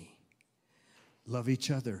loved me. Love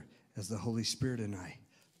each other as the Holy Spirit and I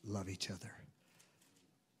love each other.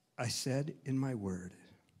 I said in my word,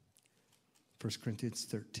 1 Corinthians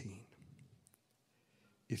 13,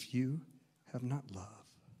 if you have not love,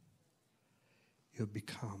 you have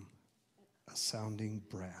become a sounding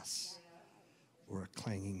brass or a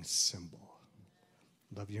clanging cymbal.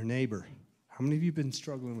 Love your neighbor. How many of you have been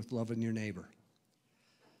struggling with loving your neighbor?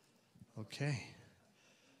 Okay.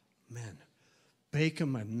 Man, bake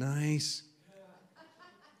them a nice,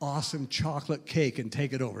 awesome chocolate cake and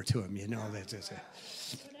take it over to them. You know, that's it.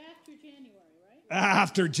 But after January, right?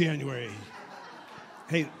 After January.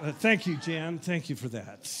 Hey, thank you, Jan. Thank you for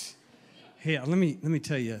that. Hey, let me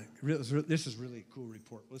tell you, this is really a cool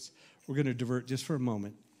report. We're going to divert just for a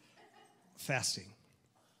moment. Fasting.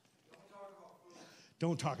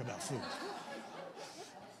 Don't talk about food.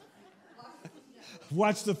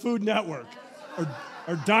 Watch the Food Network.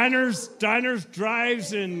 Or diners,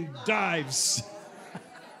 drives, and dives.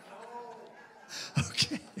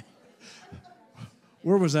 Okay.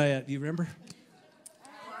 Where was I at? Do you remember?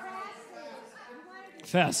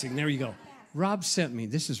 Fasting. There you go. Rob sent me.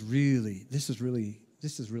 This is really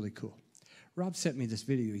cool. Rob sent me this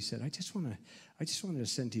video. He said, I just wanted to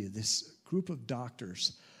send to you this group of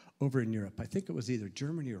doctors over in Europe. I think it was either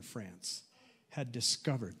Germany or France. Had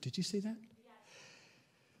discovered. Did you see that?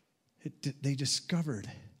 They discovered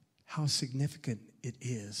how significant it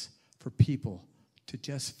is for people to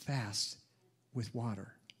just fast with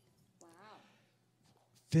water. Wow.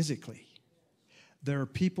 Physically. There are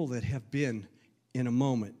people that have been in a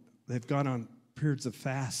moment. They've gone on periods of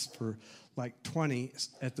fast for like 20,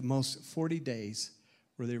 at the most 40 days,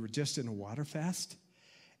 where they were just in a water fast.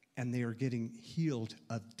 And they are getting healed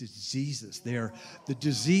of diseases. The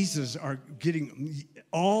diseases are getting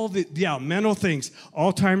all the, mental things.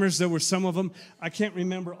 Alzheimer's, there were some of them. I can't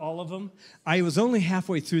remember all of them. I was only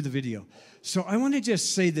halfway through the video. So I want to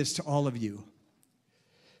just say this to all of you.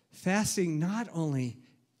 Fasting not only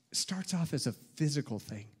starts off as a physical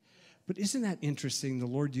thing, but isn't that interesting? The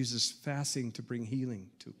Lord uses fasting to bring healing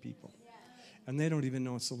to people. And they don't even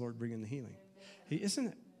know it's the Lord bringing the healing. Is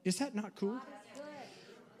that not cool?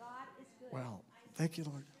 Well, thank you,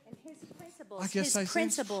 Lord. And his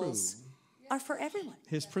principles are for everyone.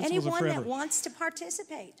 His principles are for everyone. Anyone that wants to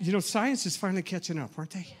participate. You know, science is finally catching up,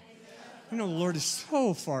 aren't they? You know, the Lord is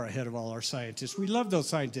so far ahead of all our scientists. We love those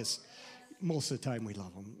scientists. Most of the time we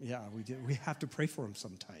love them. Yeah, we do. We have to pray for them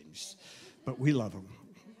sometimes, but we love them.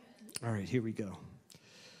 All right, here we go.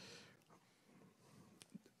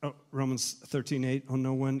 Romans 13:8. Owe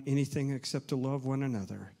no one anything except to love one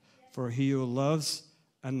another. For he who loves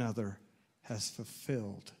another has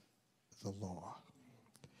fulfilled the law.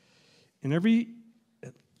 And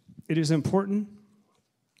it is important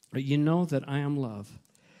that you know that I am love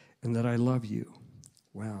and that I love you.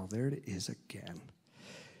 Wow, there it is again.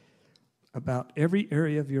 About every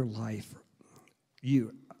area of your life,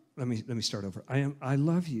 let me start over. I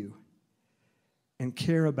love you, and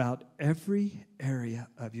care about every area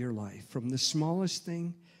of your life, from the smallest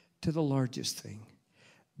thing to the largest thing.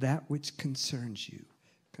 That which concerns you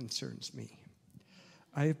concerns me.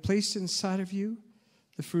 I have placed inside of you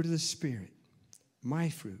the fruit of the Spirit, my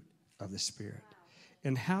fruit of the Spirit.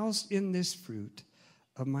 And housed in this fruit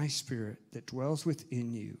of my Spirit that dwells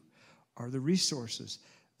within you are the resources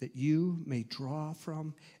that you may draw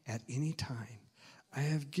from at any time. I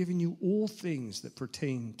have given you all things that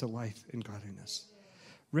pertain to life and godliness.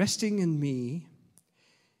 Resting in me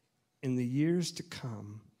in the years to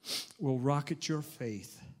come will rocket your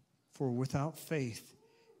faith, for without faith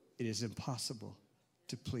it is impossible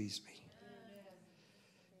to please me.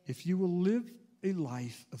 If you will live a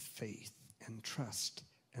life of faith and trust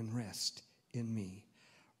and rest in me,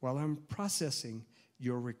 while I'm processing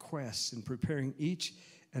your requests and preparing each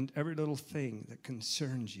and every little thing that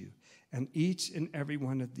concerns you, and each and every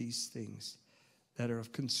one of these things that are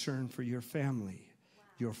of concern for your family,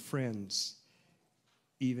 your friends,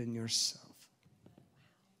 even yourself.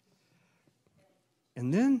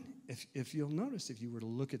 And then, if you'll notice, if you were to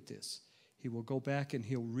look at this, he will go back and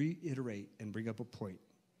he'll reiterate and bring up a point.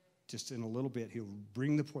 Just in a little bit, he'll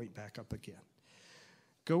bring the point back up again.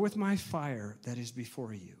 Go with my fire that is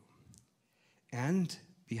before you and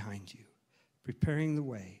behind you, preparing the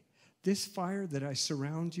way. This fire that I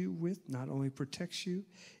surround you with not only protects you,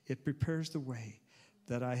 it prepares the way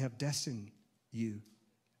that I have destined you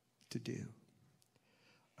to do.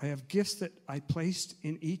 I have gifts that I placed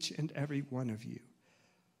in each and every one of you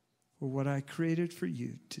for what I created for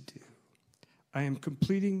you to do. I am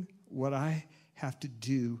completing what I have to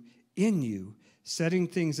do in you, setting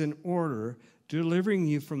things in order, delivering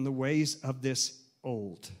you from the ways of this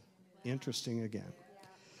old. Interesting again.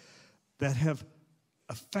 That have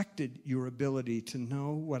affected your ability to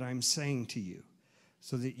know what I'm saying to you,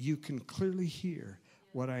 so that you can clearly hear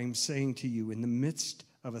what I'm saying to you in the midst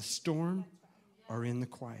of a storm or in the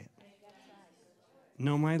quiet.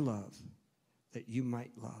 Know my love, that you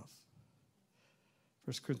might love.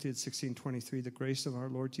 1 Corinthians 16:23, the grace of our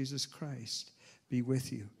Lord Jesus Christ be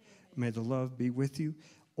with you. May the love be with you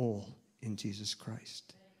all in Jesus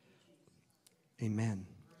Christ. Amen.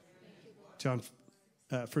 1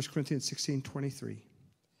 Corinthians 16:23.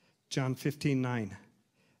 John 15:9.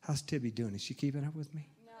 How's Tibby doing? Is she keeping up with me?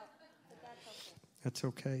 No, but that's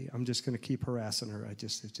okay. I'm just going to keep harassing her.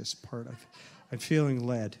 It's just part of. I'm feeling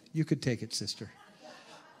led. You could take it, sister.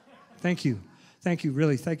 Thank you. Thank you,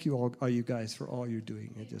 really. Thank you all you guys for all you're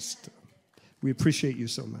doing. We appreciate you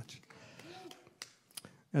so much.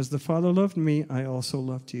 As the Father loved me, I also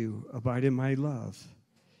loved you. Abide in my love.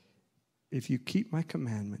 If you keep my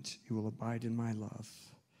commandments, you will abide in my love,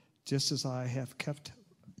 just as I have kept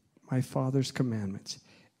my Father's commandments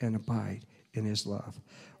and abide in his love.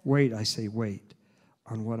 Wait, I say wait,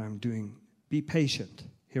 on what I'm doing. Be patient.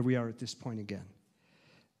 Here we are at this point again.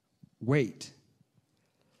 Wait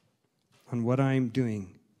on what I'm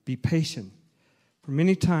doing. Be patient. For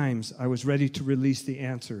many times I was ready to release the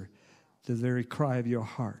answer, the very cry of your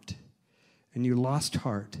heart. And you lost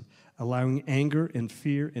heart, allowing anger and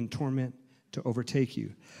fear and torment to overtake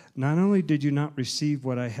you. Not only did you not receive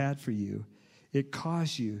what I had for you, it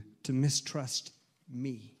caused you to mistrust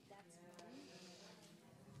me.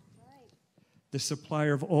 The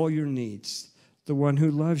supplier of all your needs, the one who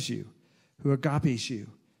loves you, who agapes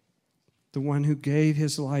you, the one who gave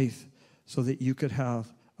his life so that you could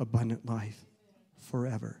have abundant life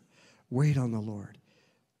forever. Wait on the Lord.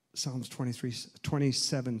 Psalms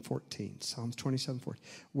 27:14. Psalms 27:14.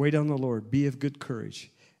 Wait on the Lord. Be of good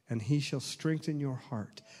courage, and he shall strengthen your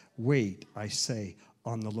heart. Wait, I say,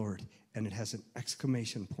 on the Lord. And it has an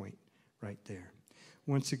exclamation point right there.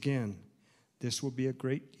 Once again, this will be a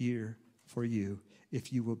great year for you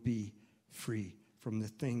if you will be free from the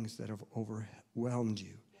things that have overwhelmed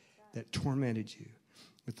you, that tormented you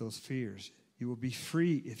with those fears. You will be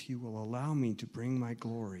free if you will allow me to bring my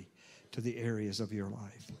glory to the areas of your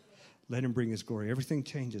life. Let him bring his glory. Everything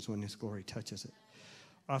changes when his glory touches it.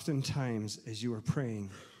 Oftentimes, as you are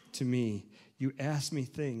praying to me, you ask me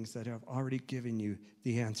things that I have already given you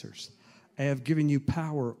the answers. I have given you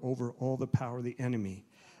power over all the power of the enemy.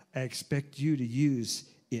 I expect you to use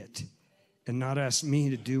it and not ask me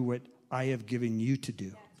to do what I have given you to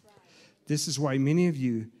do. This is why many of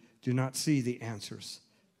you do not see the answers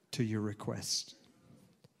to your request.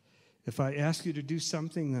 If I ask you to do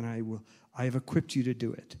something, then I have equipped you to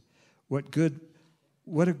do it. What good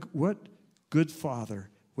father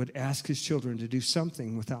would ask his children to do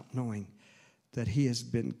something without knowing that he has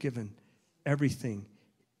been given everything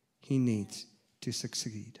he needs to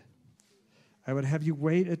succeed? I would have you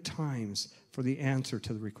wait at times for the answer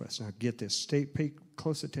to the request. Now get this. Pay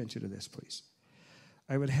close attention to this, please.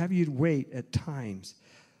 I would have you wait at times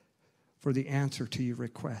for the answer to your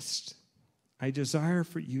request. I desire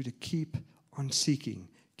for you to keep on seeking,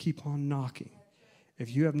 keep on knocking.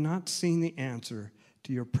 If you have not seen the answer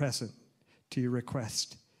to your present, to your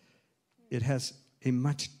request, it has a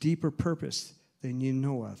much deeper purpose than you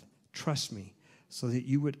know of. Trust me, so that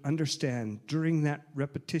you would understand during that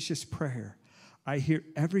repetitious prayer, I hear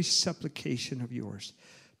every supplication of yours.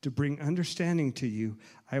 To bring understanding to you,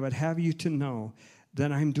 I would have you to know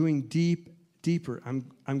that I'm doing deeper.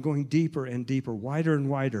 I'm going deeper and deeper, wider and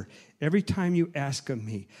wider. Every time you ask of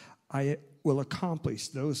me, I will accomplish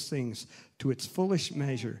those things to its fullest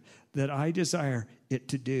measure that I desire it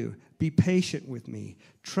to do. Be patient with me.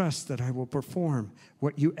 Trust that I will perform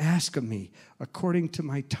what you ask of me according to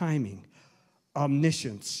my timing.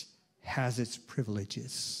 Omniscience has its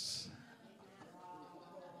privileges.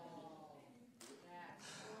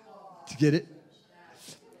 Did you get it?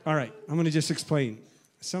 All right, I'm going to just explain.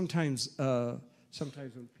 Sometimes when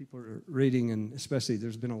people are reading, and especially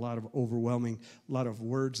there's been a lot of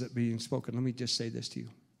words that are being spoken. Let me just say this to you.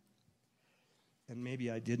 And maybe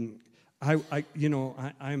I didn't. I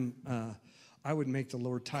would make the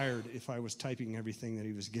Lord tired if I was typing everything that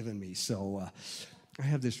He was giving me. So I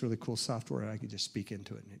have this really cool software. I can just speak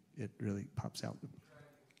into it, and it really pops out.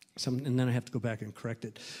 And then I have to go back and correct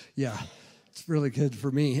it. Yeah, it's really good for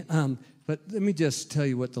me. But let me just tell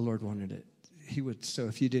you what the Lord wanted it. So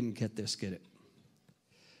if you didn't get this, get it.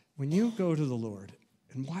 When you go to the Lord,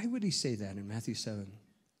 and why would He say that in Matthew 7?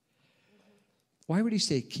 Why would He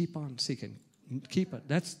say, keep on seeking? Keep on.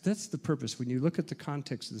 That's the purpose. When you look at the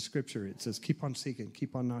context of the Scripture, it says, keep on seeking,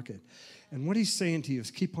 keep on knocking. And what He's saying to you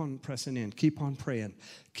is keep on pressing in, keep on praying,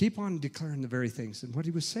 keep on declaring the very things. And what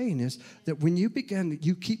He was saying is that when you begin,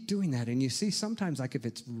 you keep doing that, and you see sometimes like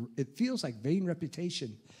it feels like vain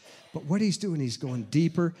reputation. But what He's doing, He's going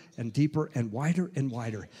deeper and deeper and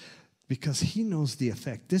wider because He knows the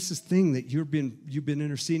effect. This is thing that you've been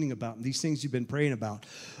interceding about, and these things you've been praying about.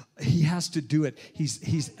 He has to do it.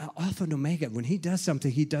 He's Alpha and Omega. When He does something,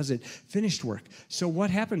 He does it finished work. So what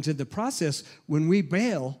happens in the process when we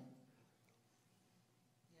bail?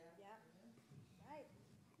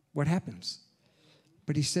 What happens?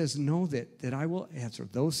 But He says, know that I will answer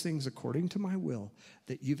those things according to my will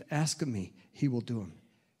that you've asked of me. He will do them.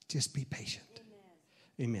 Just be patient.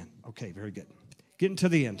 Amen. Okay, very good. Getting to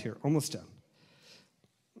the end here. Almost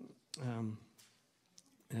done.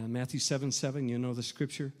 Matthew 7:7, you know the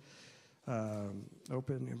Scripture.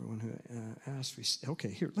 Open, everyone who asks. Okay,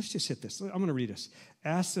 here, let's just hit this. I'm going to read this.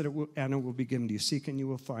 Ask and it will be given to you. Seek and you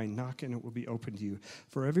will find. Knock and it will be opened to you.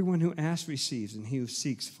 For everyone who asks receives, and he who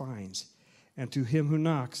seeks finds. And to him who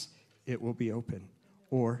knocks, it will be open.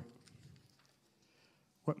 Or,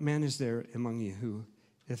 what man is there among you who,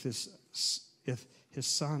 if his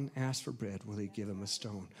son asks for bread, will he give him a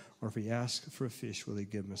stone? Or if he asks for a fish, will he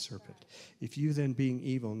give him a serpent? If you then, being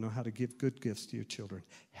evil, know how to give good gifts to your children,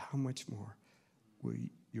 how much more will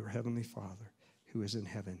your heavenly Father, who is in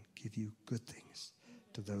heaven, give you good things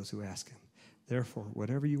to those who ask Him? Therefore,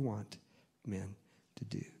 whatever you want me to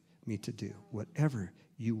do, whatever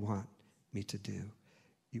you want me to do,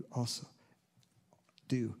 you also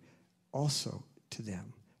do also to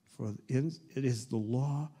them. For it is the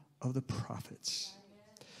law of the prophets.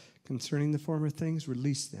 Concerning the former things,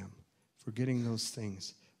 release them, forgetting those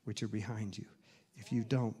things which are behind you. If you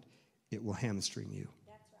don't, it will hamstring you.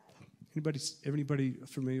 That's right. Everybody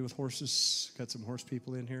familiar with horses? Got some horse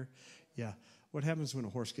people in here? Yeah. What happens when a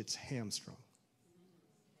horse gets hamstrung?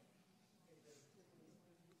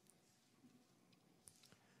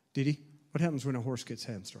 DeeDee, what happens when a horse gets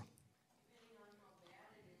hamstrung?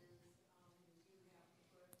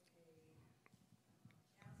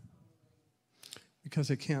 Because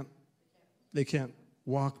they can't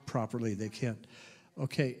walk properly. They can't.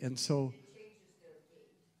 Okay, and so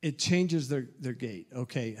it changes their gait.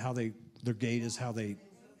 Okay, their gait is how they.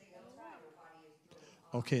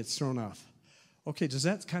 Okay, it's thrown off. Okay, does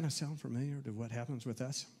that kind of sound familiar to what happens with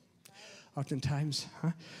us? Oftentimes,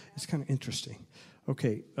 it's kind of interesting.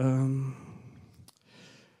 Okay,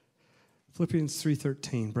 Philippians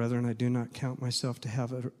 3:13, brethren, I do not count myself to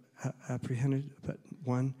have apprehended, but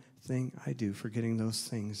one thing I do, forgetting those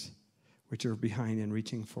things which are behind and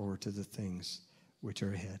reaching forward to the things which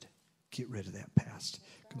are ahead. Get rid of that past.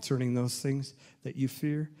 Concerning those things that you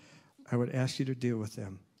fear, I would ask you to deal with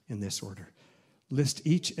them in this order. List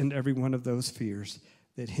each and every one of those fears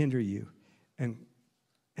that hinder you and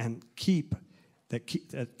keep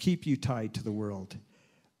you tied to the world.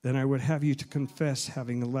 Then I would have you to confess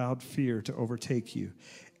having allowed fear to overtake you,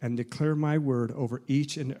 and declare my word over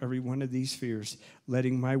each and every one of these fears,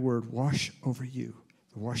 letting my word wash over you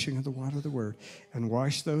the washing of the water of the word, and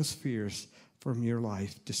wash those fears from your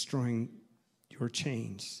life, destroying your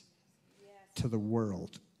chains to the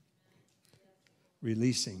world,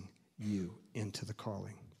 releasing you into the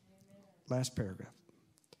calling. Last paragraph.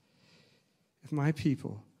 If my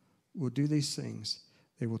people will do these things,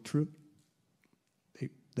 they will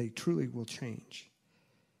they truly will change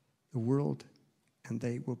the world, and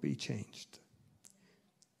they will be changed.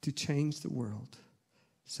 To change the world,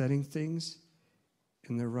 setting things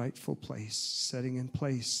in their rightful place, setting in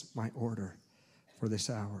place my order for this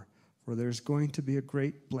hour. For there's going to be a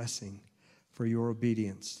great blessing for your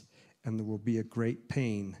obedience, and there will be a great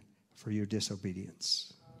pain for your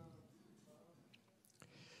disobedience.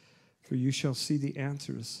 For you shall see the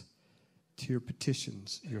answers to your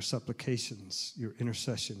petitions, your supplications, your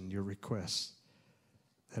intercession, your requests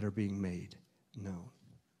that are being made known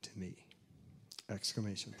to me.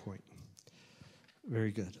 Exclamation point.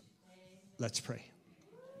 Very good. Let's pray.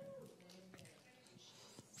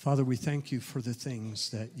 Father, we thank you for the things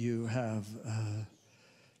that you have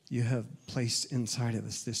placed inside of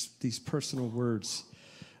us, these personal words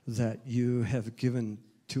that you have given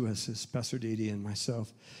to us as Pastor DeeDee and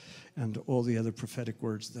myself, and all the other prophetic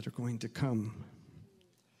words that are going to come.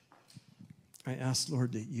 I ask,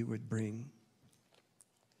 Lord, that you would bring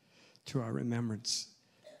to our remembrance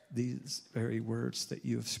these very words that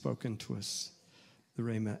you have spoken to us, the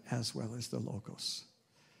Rhema as well as the Logos.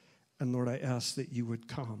 And Lord, I ask that you would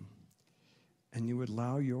come and you would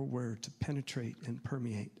allow your word to penetrate and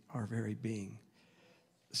permeate our very being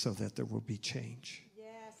so that there will be change.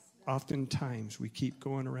 Yes. Oftentimes we keep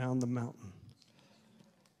going around the mountain,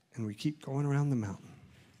 and we keep going around the mountain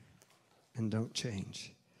and don't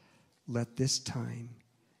change. Let this time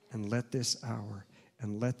and let this hour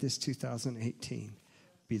and let this 2018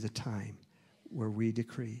 be the time where we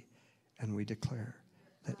decree and we declare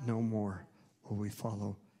that no more will we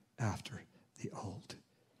follow after the old,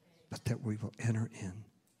 but that we will enter in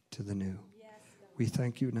to the new. We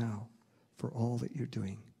thank you now for all that you're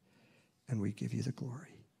doing, and we give you the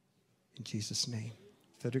glory. In Jesus' name.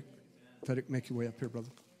 Frederick, make your way up here, brother.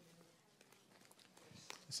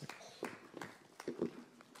 Please stand.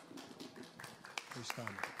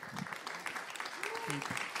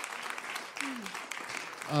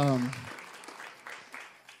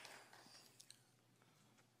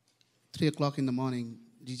 3 o'clock in the morning,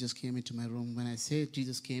 Jesus came into my room. When I say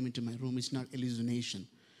Jesus came into my room, it's not hallucination.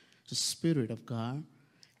 The Spirit of God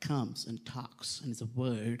comes and talks, and it's a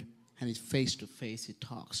word, and it's face to face. He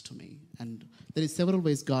talks to me, and there is several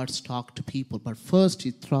ways God's talked to people, but first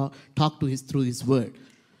He talked to through His word.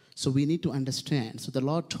 So we need to understand. So the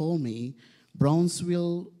Lord told me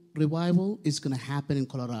Brownsville revival is going to happen in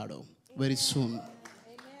Colorado very soon. Amen.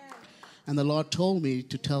 And the Lord told me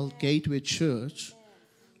to tell Gateway Church,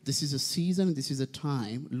 this is a season, this is a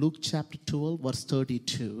time. Luke chapter 12, verse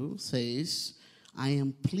 32 says, I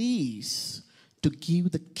am pleased to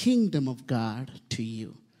give the kingdom of God to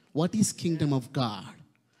you. What is kingdom of God?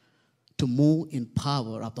 To move in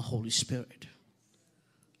power of the Holy Spirit.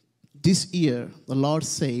 This year, the Lord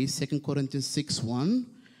says, 2 Corinthians 6:1,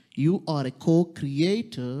 you are a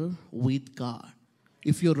co-creator with God.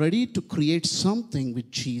 If you're ready to create something with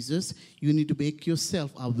Jesus, you need to make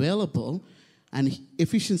yourself available. And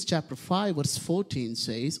Ephesians chapter 5, verse 14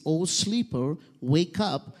 says, O sleeper, wake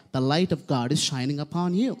up, the light of God is shining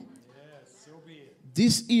upon you. Yes, so be it.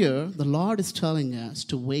 This year, the Lord is telling us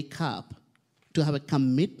to wake up, to have a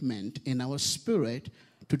commitment in our spirit,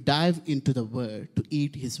 to dive into the Word, to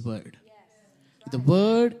eat His Word. Yes. The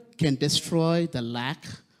Word can destroy the lack.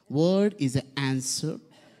 Word is an answer.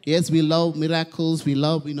 Yes, we love miracles. We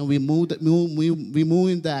love, we move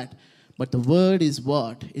in that. But the Word is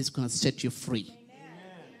what is going to set you free. Amen.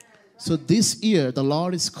 So this year, the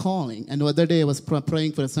Lord is calling. And the other day, I was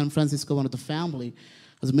praying for San Francisco, one of the family.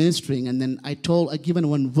 I was ministering, and then I given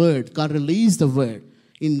one word. God released the word.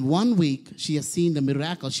 In 1 week, she has seen the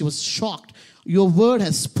miracle. She was shocked. Your word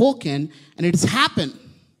has spoken, and it has happened.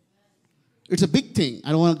 It's a big thing.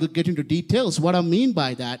 I don't want to get into details. What I mean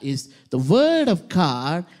by that is the word of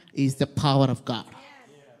God is the power of God.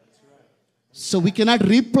 So we cannot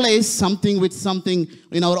replace something with something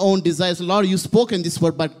in our own desires. Lord, you've spoken this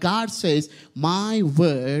word, but God says, my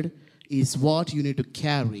word is what you need to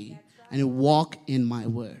carry and walk in my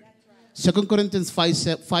word. 2 Corinthians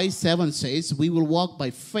 5:7 says, we will walk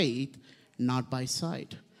by faith, not by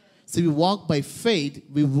sight. So we walk by faith,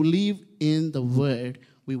 we believe in the word,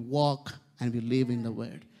 we walk and we live in the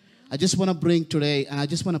word. I just want to bring today, and I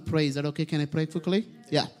just want to pray. Is that okay? Can I pray quickly?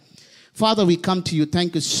 Yeah. Father, we come to you.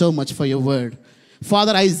 Thank you so much for your word.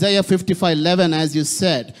 Father, Isaiah 55:11, as you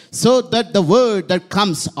said, so that the word that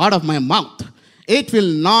comes out of my mouth, it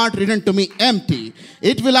will not return to me empty.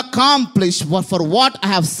 It will accomplish for what I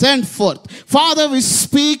have sent forth. Father, we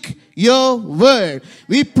speak your word.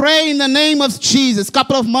 We pray in the name of Jesus.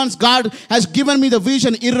 Couple of months, God has given me the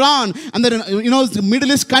vision. Iran and the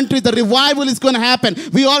Middle East country, the revival is going to happen.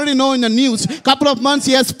 We already know in the news. Couple of months,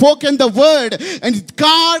 He has spoken the word, and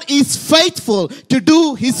God is faithful to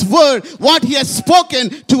do His word, what He has spoken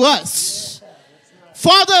to us.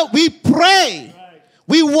 Father, we pray.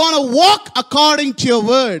 We want to walk according to your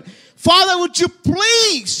word. Father, would you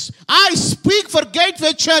please, I speak for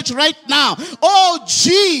Gateway Church right now. Oh,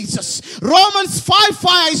 Jesus. Romans 5:5,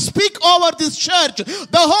 I speak over this church. The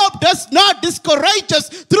hope does not discourage us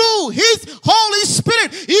through His Holy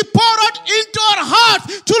Spirit. He poured out into our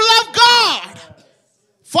hearts to love God.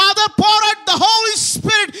 Father, pour out the Holy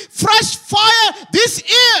Spirit, fresh fire this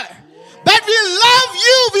year. That we love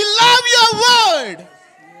you. We love your word.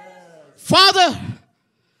 Father,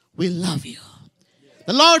 we love you.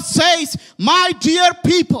 The Lord says, my dear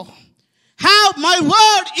people, have my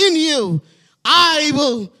word in you. I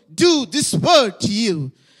will do this word to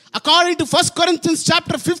you. According to 1 Corinthians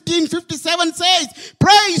chapter 15:57 says,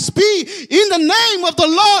 praise be in the name of the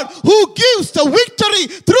Lord who gives the victory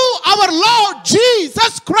through our Lord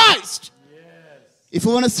Jesus Christ. Yes. If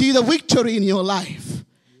you want to see the victory in your life,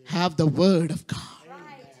 have the word of God.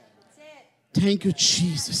 Right. Thank you,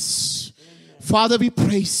 Jesus. Father, we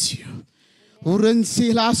praise you.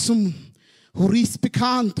 Urensilasum,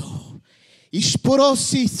 urispicando,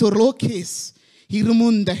 isporosi sorokes,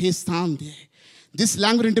 hirmunda hestande. This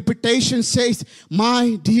language interpretation says,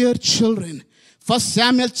 my dear children. 1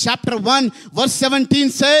 Samuel chapter 1 verse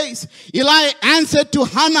 17 says, Eli answered to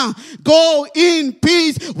Hannah, go in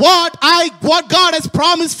peace. What God has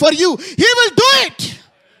promised for you, He will do it.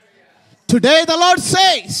 Today the Lord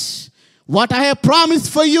says, what I have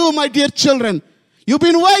promised for you, my dear children, you've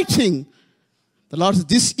been waiting. The Lord says,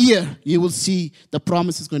 this year you will see the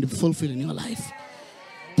promise is going to be fulfilled in your life.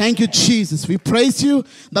 Thank you, Jesus. We praise you.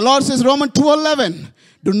 The Lord says, Romans 2:11,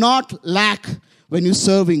 do not lack when you're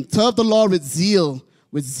serving. Serve the Lord with zeal.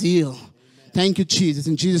 With zeal. Thank you, Jesus.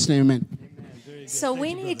 In Jesus' name, amen. So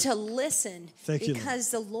we need to listen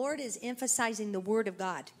because the Lord is emphasizing the word of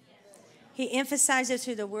God. He emphasizes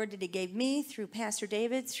through the word that He gave me, through Pastor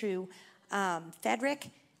David, through Frederick.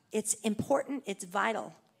 It's important. It's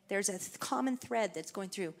vital. There's a common thread that's going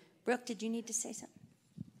through. Brooke, did you need to say something?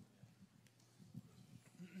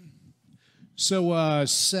 So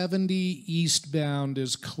 70 eastbound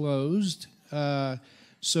is closed.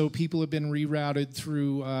 So people have been rerouted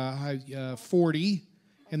through 40,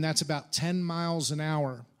 and that's about 10 miles an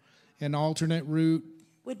hour. An alternate route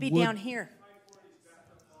would be down here.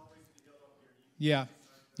 Yeah,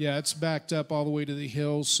 it's backed up all the way to the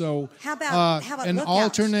hills. So how about an Lookout?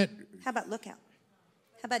 alternate? How about Lookout?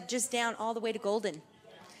 How about just down all the way to Golden?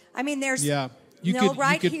 I mean, there's You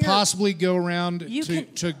could here, possibly go around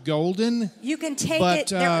to Golden. You can take it.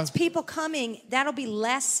 There's people coming. That'll be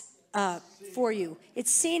less for you.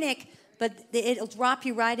 It's scenic, but it'll drop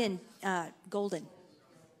you right in Golden.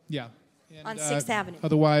 Yeah. And, on 6th Avenue.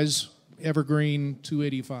 Otherwise, Evergreen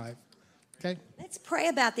 285. Okay. Let's pray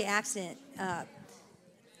about the accident.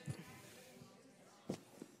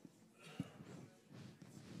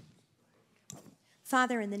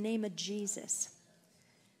 Father, in the name of Jesus,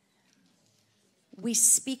 we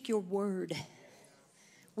speak your word.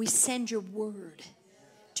 We send your word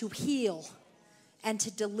to heal and to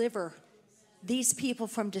deliver these people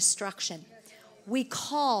from destruction. We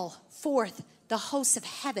call forth the hosts of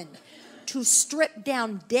heaven to strip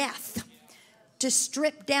down death, to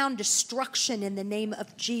strip down destruction in the name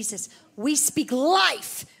of Jesus. We speak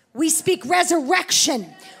life. We speak resurrection.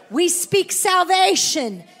 We speak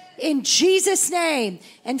salvation in Jesus' name.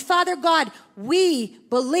 And Father God, we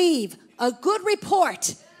believe a good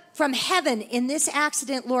report from heaven in this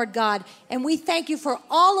accident, Lord God. And we thank you for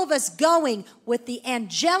all of us going with the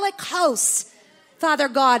angelic hosts, Father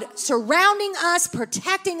God, surrounding us,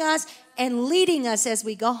 protecting us, and leading us as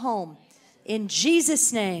we go home. In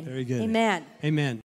Jesus' name, very good. Amen. Amen.